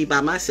 I can be by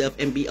myself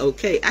and be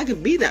okay. I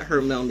can be that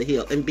hermit on the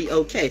hill and be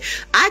okay.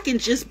 I can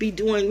just be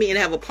doing me and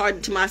have a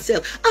party to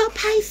myself. Oh,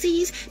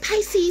 Pisces,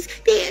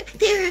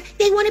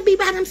 they want to be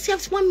by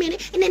themselves 1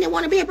 minute and then they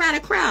want to be around a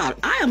crowd.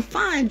 I am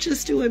fine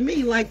just doing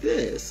me like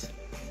this.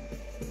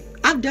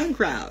 I've done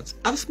crowds.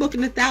 I've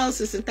spoken to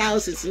thousands and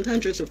thousands and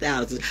hundreds of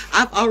thousands.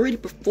 I've already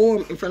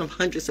performed in front of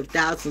hundreds of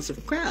thousands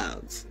of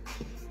crowds.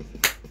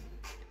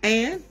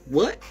 And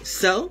what?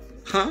 So?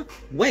 Huh?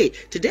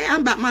 Wait, today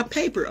I'm about my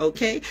paper,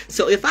 okay?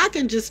 So if I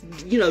can just,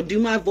 you know, do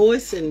my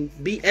voice and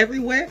be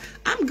everywhere,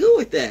 I'm good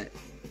with that.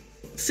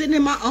 Sitting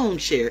in my own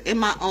chair, in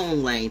my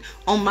own lane,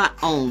 on my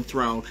own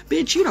throne.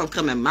 Bitch, you don't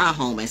come in my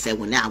home and say,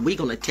 well, now we're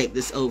going to take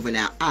this over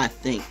now. I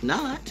think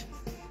not.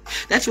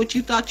 That's what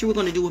you thought you were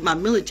going to do with my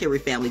military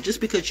family. Just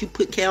because you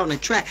put K on the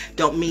track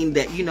don't mean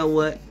that, you know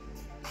what?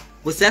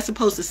 Was that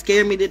supposed to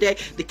scare me today?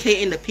 The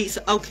K in the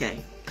pizza?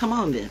 Okay, come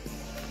on then.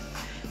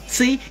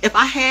 See, if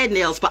I had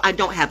nails, but I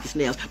don't have these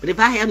nails. But if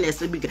I have nails,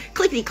 it'd be good.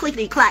 Clickety,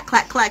 clickety, clack,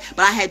 clack, clack.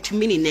 But I had too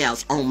many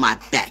nails on my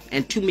back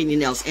and too many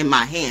nails in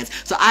my hands.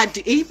 So I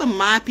do, even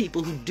my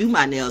people who do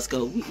my nails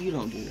go, you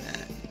don't do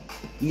that.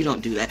 You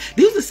don't do that.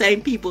 These are the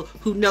same people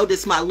who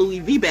notice my Louis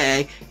V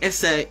bag and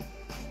say,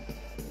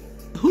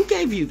 who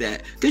gave you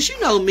that? Because you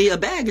know me, a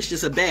bag is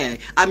just a bag.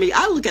 I mean,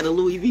 I look at a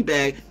Louis V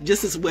bag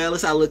just as well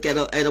as I look at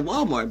a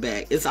Walmart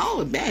bag. It's all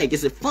a bag.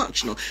 Is it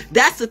functional?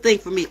 That's the thing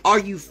for me. Are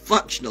you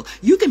functional?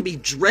 You can be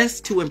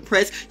dressed to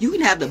impress. You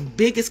can have the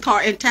biggest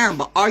car in town,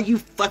 but are you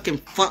fucking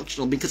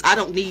functional? Because I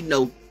don't need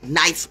no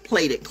nice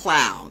plated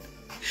clown.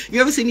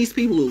 You ever seen these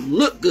people who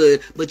look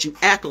good, but you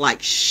act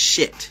like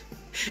shit?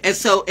 And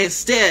so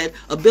instead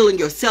of building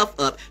yourself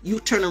up, you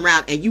turn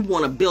around and you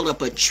want to build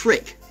up a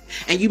trick.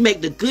 And you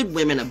make the good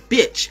women a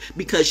bitch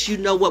because you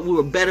know what, we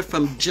were better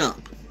from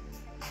jump.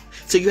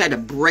 So you had to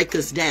break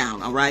us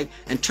down, all right,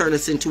 and turn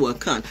us into a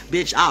cunt.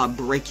 Bitch, I'll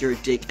break your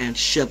dick and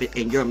shove it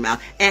in your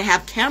mouth and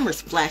have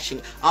cameras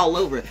flashing all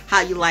over it.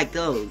 How you like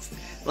those?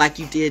 Like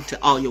you did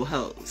to all your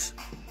hoes.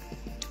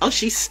 Oh,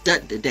 she's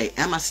stunting today.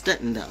 Am I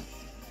stunting though?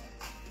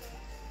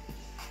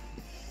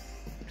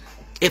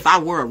 If I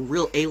were a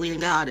real alien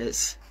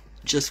goddess,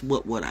 just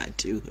what would I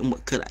do and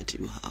what could I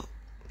do, ho?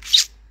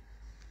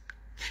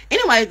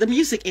 Anyway, the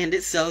music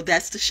ended, so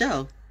that's the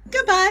show.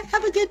 Goodbye.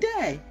 Have a good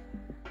day.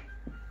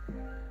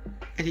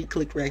 And he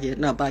clicked right here.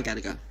 No, but I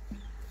gotta go.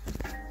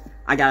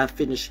 I gotta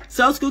finish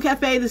Soul School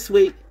Cafe this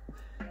week.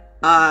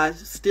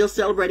 Still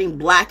celebrating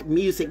Black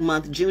Music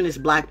Month. June is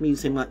Black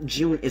Music Month.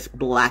 June is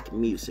Black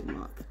Music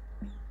Month.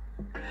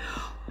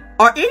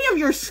 Are any of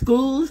your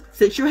schools,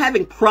 since you're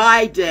having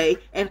Pride Day,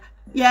 and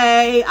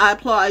yay, I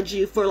applaud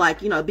you for,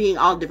 like, you know, being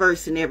all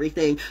diverse and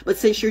everything, but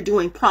since you're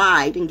doing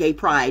Pride and Gay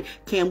Pride,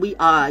 can we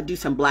do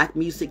some Black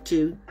music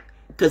too?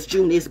 Because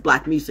June is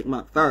Black Music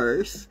Month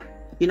first.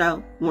 You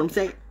know what I'm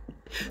saying?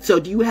 So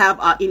do you have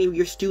any of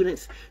your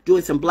students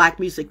doing some Black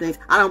music things?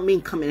 I don't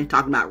mean coming and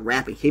talking about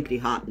rapping, hippity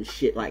hop and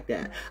shit like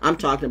that. I'm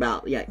talking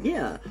about,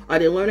 yeah. Are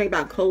they learning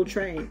about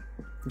Coltrane?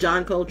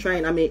 John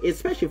Coltrane? I mean,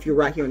 especially if you're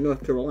right here in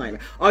North Carolina.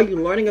 Are you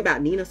learning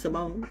about Nina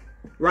Simone?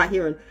 Right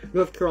here in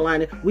North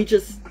Carolina, we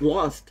just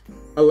lost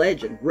a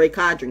legend, Ray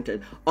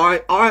Codrington.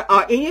 Are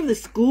any of the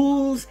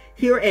schools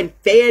here in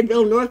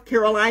Fayetteville, North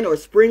Carolina, or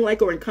Spring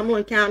Lake, or in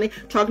Cumberland County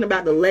talking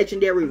about the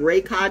legendary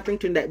Ray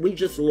Codrington that we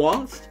just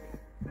lost?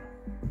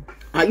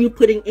 Are you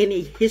putting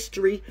any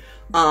history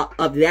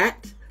of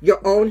that? Your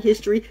own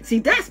history? See,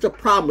 that's the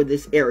problem with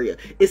this area.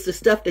 It's the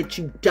stuff that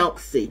you don't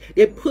see.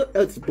 They put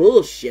us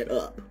bullshit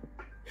up.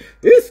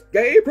 It's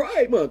Gay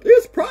Pride Month.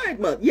 It's Pride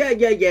Month. Yeah.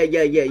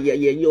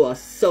 You are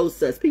so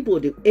sus. People will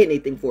do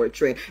anything for a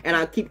trend. And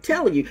I keep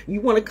telling you, you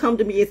want to come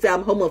to me and say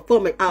I'm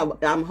homophobic.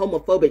 I'm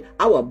homophobic.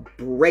 I will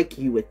break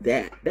you with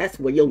that. That's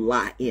where your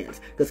lie ends.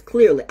 Because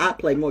clearly I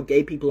play more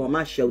gay people on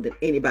my show than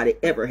anybody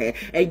ever had.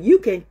 And you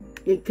can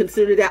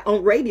consider that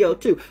on radio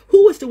too.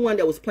 Who was the one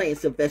that was playing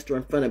Sylvester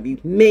in front of you?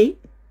 Me?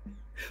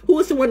 Who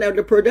was the one that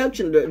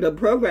the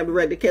program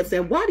director kept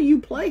saying, why do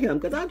you play him?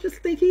 Because I just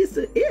think he's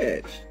an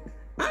itch.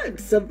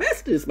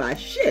 Sylvester's my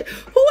shit.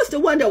 Who was the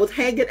one that was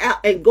hanging out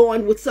and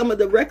going with some of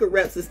the record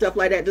reps and stuff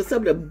like that to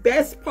some of the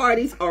best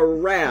parties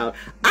around?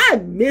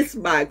 I miss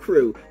my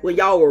crew when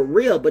y'all were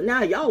real, but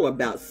now y'all are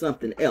about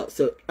something else.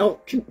 So don't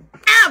you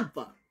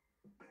ever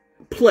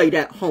play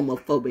that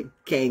homophobic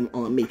game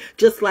on me.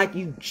 Just like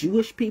you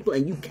Jewish people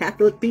and you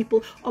Catholic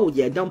people. Oh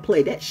yeah, don't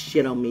play that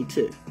shit on me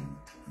too.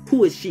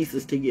 Who is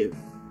Jesus to you?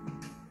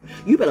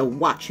 You better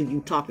watch who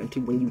you talking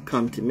to when you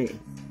come to me.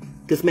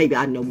 Because maybe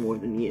I know more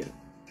than you.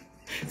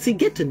 See,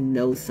 get to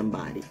know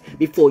somebody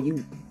before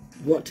you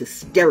want to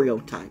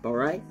stereotype, all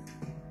right?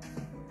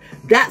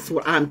 That's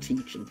what I'm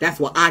teaching. That's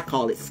what I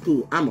call it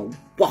school. I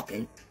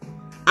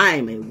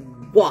am a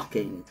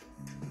walking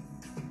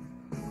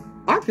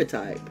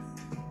archetype.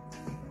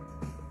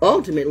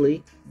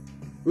 Ultimately,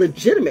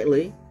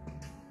 legitimately,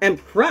 and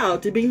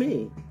proud to be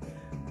me.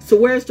 So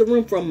where's the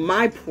room for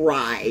my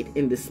pride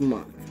in this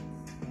month?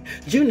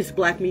 June is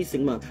Black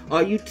Music Month.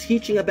 Are you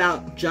teaching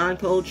about John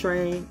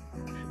Coltrane?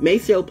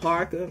 Maceo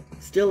Parker,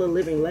 still a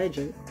living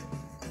legend.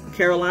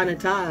 Carolina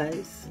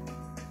Ties.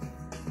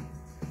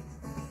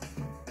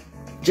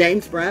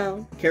 James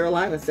Brown,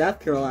 Carolina, South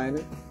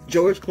Carolina.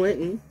 George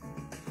Clinton.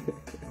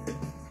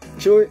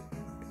 George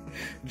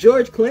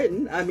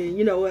Clinton. I mean,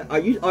 you know what? Are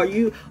you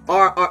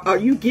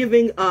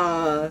giving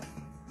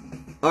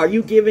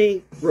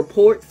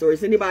reports, or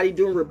is anybody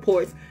doing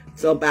reports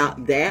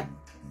about that?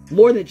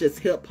 More than just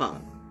hip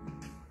hop.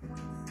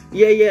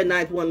 Yeah,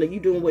 Ninth Wonder,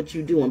 you doing what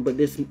you doing, but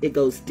it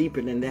goes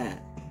deeper than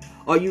that.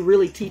 Are you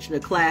really teaching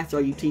a class, or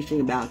are you teaching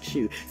about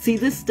you? See,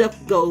 this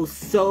stuff goes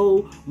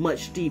so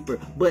much deeper,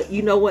 but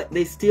you know what?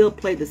 They still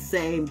play the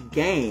same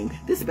game.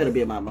 This better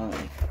be in my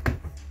mind.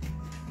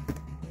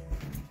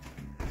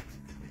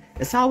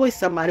 It's always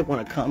somebody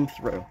want to come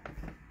through.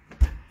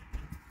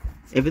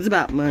 If it's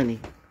about money,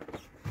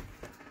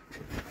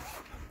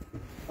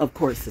 of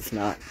course it's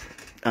not.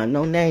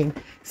 No name,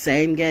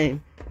 same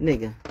game.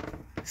 Nigga,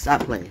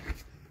 stop playing.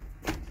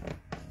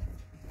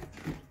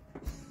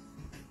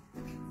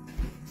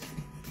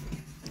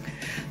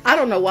 I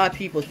don't know why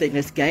people think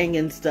this gang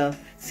and stuff.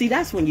 See,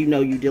 that's when you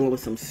know you're dealing with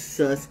some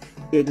sus,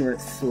 ignorant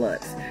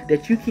sluts.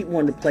 That you keep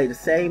wanting to play the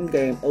same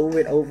game over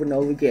and over and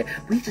over again.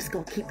 We just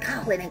gonna keep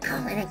calling and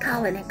calling and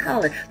calling and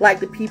calling. Like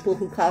the people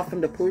who call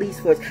from the police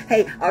force.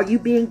 Hey, are you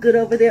being good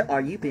over there?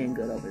 Are you being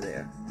good over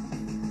there?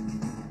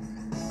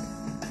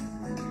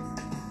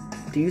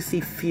 Do you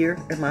see fear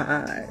in my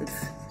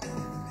eyes?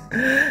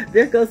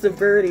 There goes the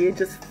birdie. It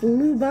just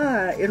flew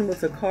by. It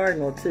was a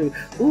cardinal too.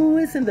 Ooh,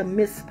 isn't the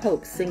Miss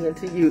Pope singing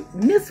to you?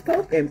 Miss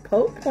Pope and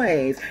Pope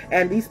planes.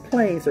 And these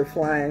planes are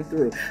flying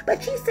through.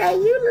 But you say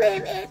you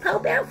live in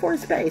Pope Air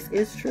Force Base.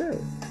 It's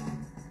true.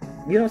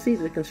 You don't see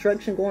the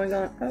construction going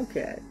on?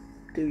 Okay.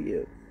 Do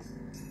you?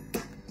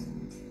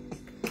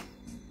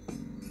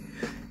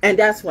 And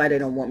that's why they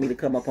don't want me to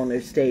come up on their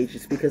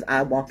stages, because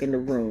I walk in the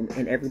room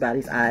and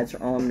everybody's eyes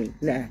are on me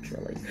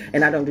naturally.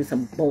 And I don't do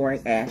some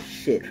boring ass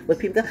shit where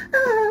people go,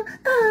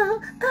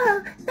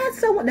 oh,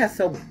 that's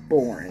so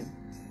boring.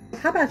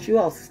 How about you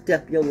all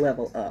step your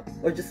level up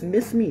or just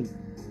miss me?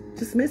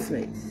 Just miss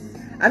me.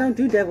 I don't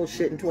do devil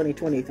shit in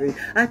 2023.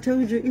 I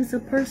told you it's a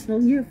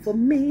personal year for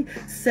me.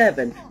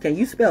 7. Can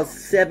you spell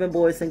 7,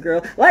 boys and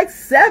girls? Like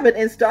 7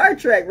 in Star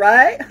Trek,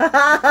 right?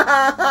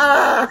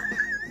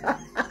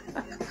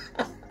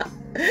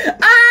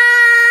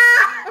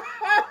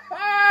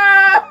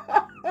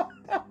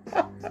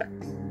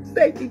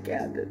 Thank you,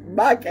 Captain.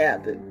 My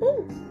Captain.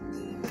 Ooh.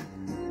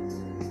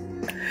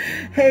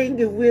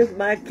 Hanging with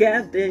my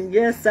Captain.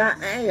 Yes, I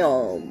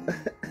am.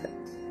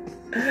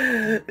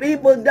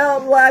 People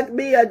don't like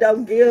me. I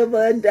don't give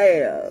a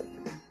damn.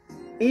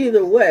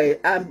 Either way,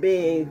 I'm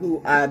being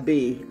who I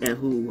be and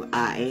who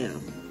I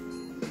am.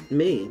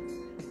 Me.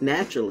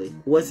 Naturally.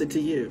 What's it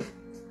to you?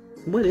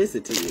 What is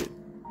it to you?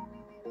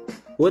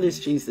 What is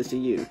Jesus to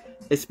you?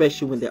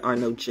 Especially when there are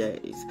no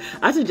J's.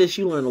 I suggest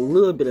you learn a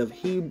little bit of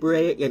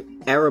Hebraic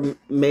and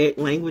Aramaic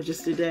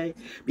languages today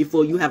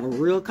before you have a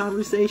real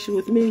conversation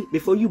with me,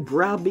 before you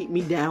browbeat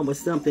me down with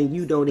something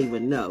you don't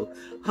even know.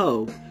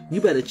 Ho,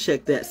 you better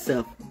check that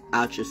stuff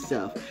out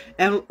yourself.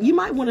 And you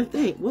might want to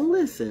think, well,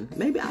 listen,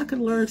 maybe I could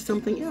learn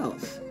something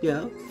else.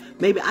 Yeah,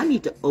 maybe I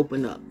need to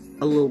open up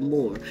a little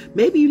more.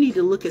 Maybe you need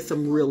to look at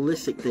some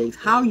realistic things.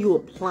 How are you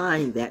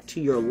applying that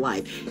to your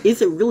life?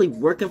 Is it really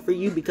working for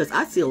you? Because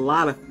I see a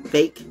lot of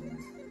fake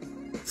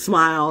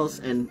smiles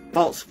and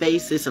false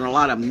faces and a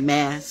lot of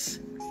masking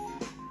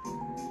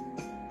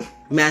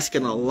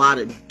a lot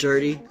of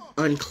dirty,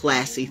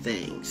 unclassy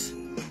things.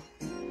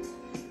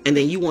 And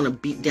then you want to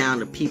beat down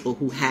the people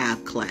who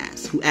have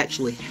class, who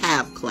actually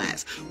have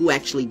class, who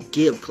actually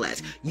give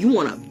class. You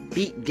want to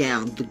beat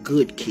down the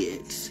good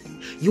kids.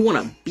 You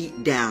want to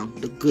beat down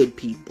the good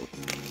people.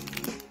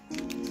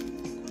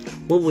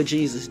 What would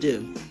Jesus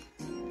do?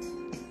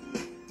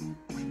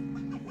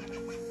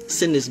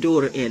 Send his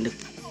daughter in.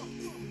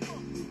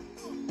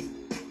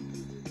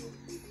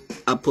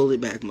 I'll pull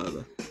it back,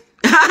 mother.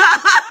 Where's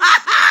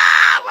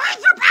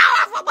your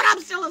power? But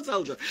I'm still a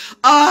soldier.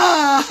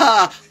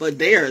 But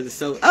they're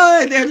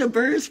the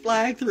birds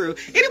flying through.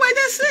 Anyway,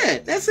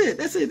 that's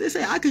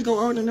it. I could go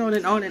on and on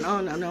and on and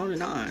on and on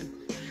and on.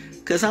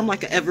 Because I'm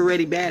like an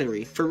ever-ready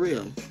battery. For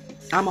real.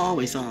 I'm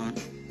always on.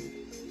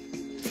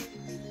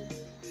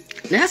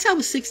 Now, that's how I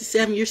was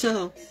 67 years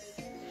old.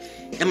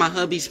 In my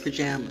hubby's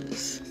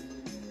pajamas.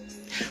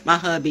 My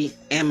hubby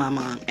and my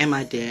mom and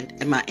my dad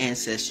and my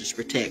ancestors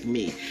protect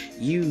me.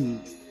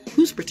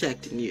 Who's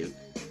protecting you?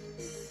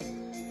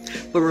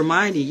 But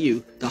reminding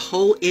you, the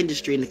whole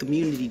industry and the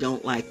community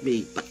don't like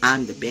me, but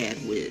I'm the bad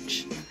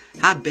witch.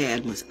 How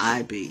bad must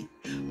I be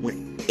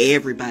when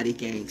everybody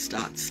gang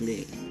stalks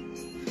me?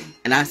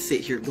 And I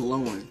sit here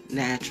glowing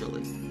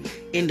naturally.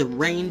 In the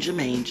Ranger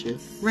Manger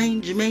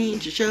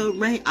show.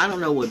 I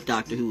don't know what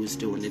Doctor Who is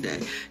doing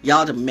today.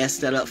 Y'all done messed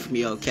that up for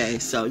me, okay?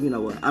 So, you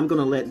know what? I'm going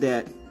to let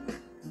that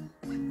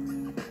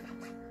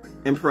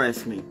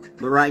impress me.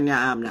 But right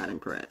now, I'm not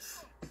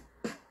impressed.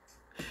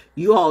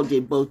 You all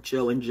did both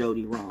Joe and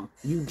Jody wrong.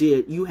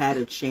 You had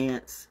a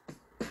chance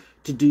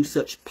to do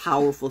such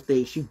powerful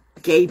things. You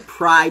gay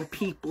pride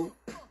people.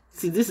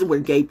 See, this is where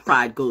gay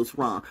pride goes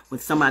wrong. When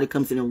somebody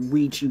comes in and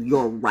reads you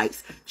your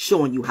rights,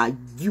 showing you how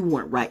you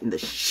weren't right in the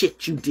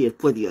shit you did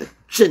for the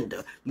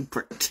agenda, you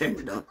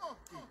pretender.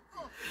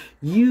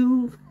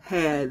 You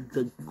had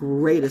the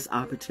greatest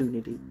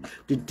opportunity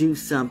to do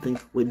something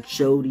with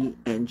Jody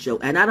and Joe.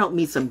 And I don't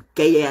mean some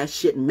gay ass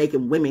shit and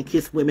making women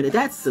kiss women.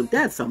 That's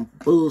some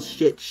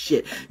bullshit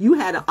shit. You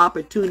had an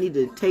opportunity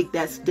to take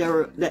that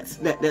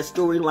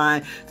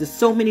storyline to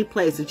so many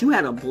places. You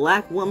had a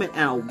black woman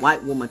and a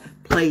white woman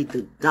play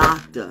the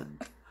doctor.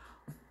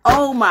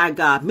 Oh my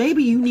God.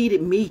 Maybe you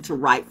needed me to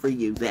write for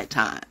you that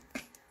time.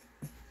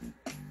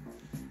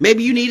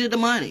 Maybe you needed the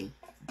money.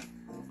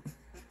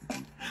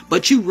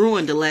 But you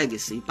ruined the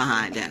legacy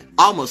behind that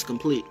almost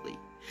completely.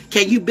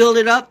 Can you build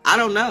it up? I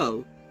don't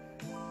know.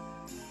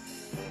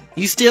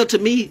 You still, to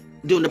me,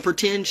 doing the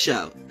pretend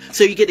show.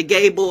 So you get the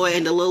gay boy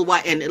and the little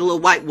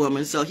white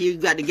woman. So here you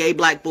got the gay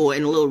black boy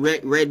and the little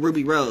red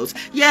ruby rose.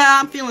 Yeah,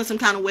 I'm feeling some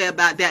kind of way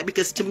about that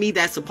because to me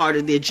that's a part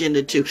of the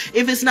agenda too.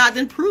 If it's not,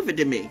 then prove it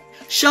to me.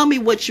 Show me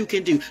what you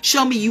can do.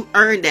 Show me you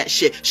earned that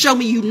shit. Show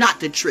me you not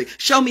the trick.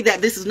 Show me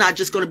that this is not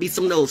just going to be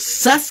some little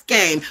sus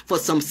game for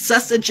some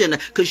sus agenda.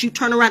 Because you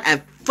turn around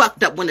and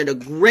fucked up one of the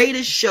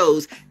greatest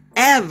shows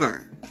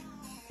ever.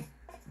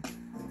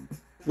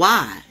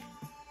 Why?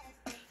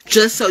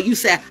 Just so you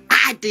said,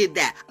 I did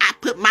that. I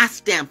put my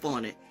stamp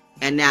on it.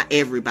 And now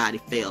everybody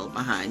fell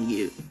behind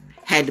you.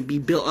 Had to be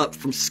built up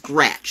from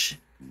scratch.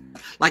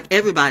 Like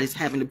everybody's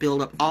having to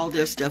build up all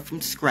their stuff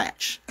from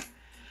scratch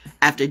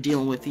after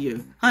dealing with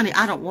you. Honey,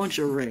 I don't want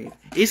your ring.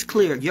 It's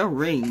clear your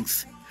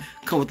rings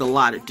come with a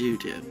lot of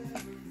doo-doo.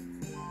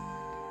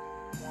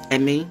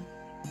 And me,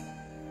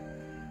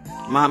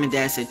 Mom and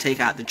Dad said take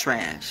out the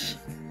trash.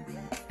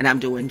 And I'm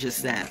doing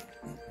just that.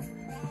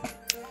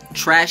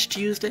 Trash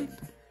Tuesday,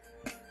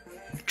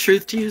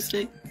 Truth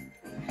Tuesday,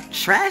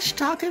 trash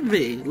talking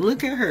me.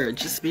 Look at her,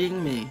 just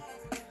being me.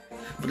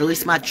 But at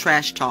least my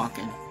trash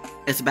talking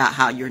is about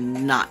how you're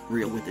not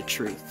real with the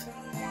truth.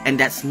 And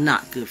that's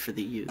not good for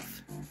the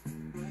youth.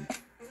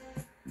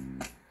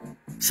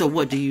 So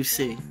what do you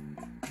see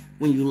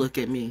when you look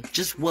at me?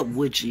 Just what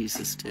would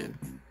Jesus do?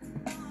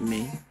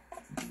 Me?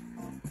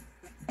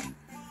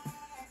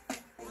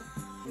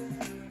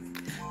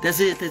 That's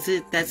it, that's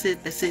it, that's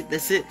it, that's it,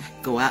 that's it.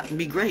 Go out and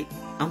be great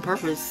on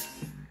purpose.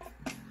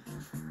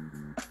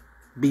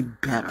 Be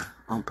better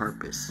on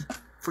purpose.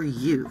 For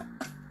you.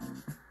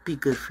 Be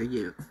good for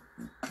you.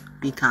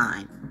 Be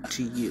kind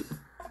to you.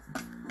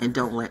 And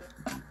don't let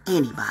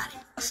anybody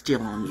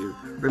steal on you.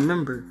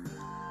 Remember,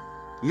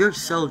 you're a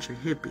soldier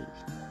hippie.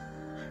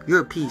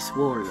 You're a peace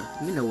warrior.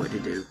 You know what to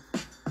do.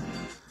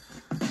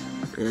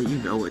 Yeah, you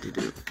know what to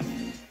do.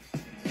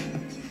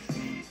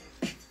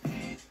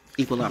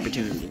 Equal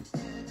opportunity.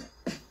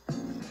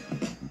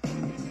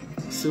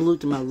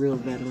 Salute to my real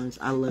veterans.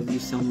 I love you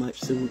so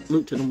much.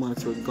 Salute to the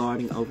ones who are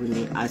guarding over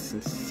me. I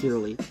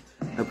sincerely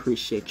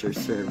appreciate your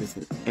service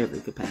in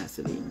every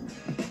capacity.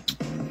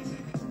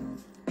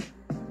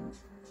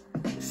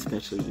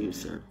 Especially you,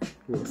 sir.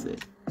 Who is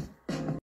it?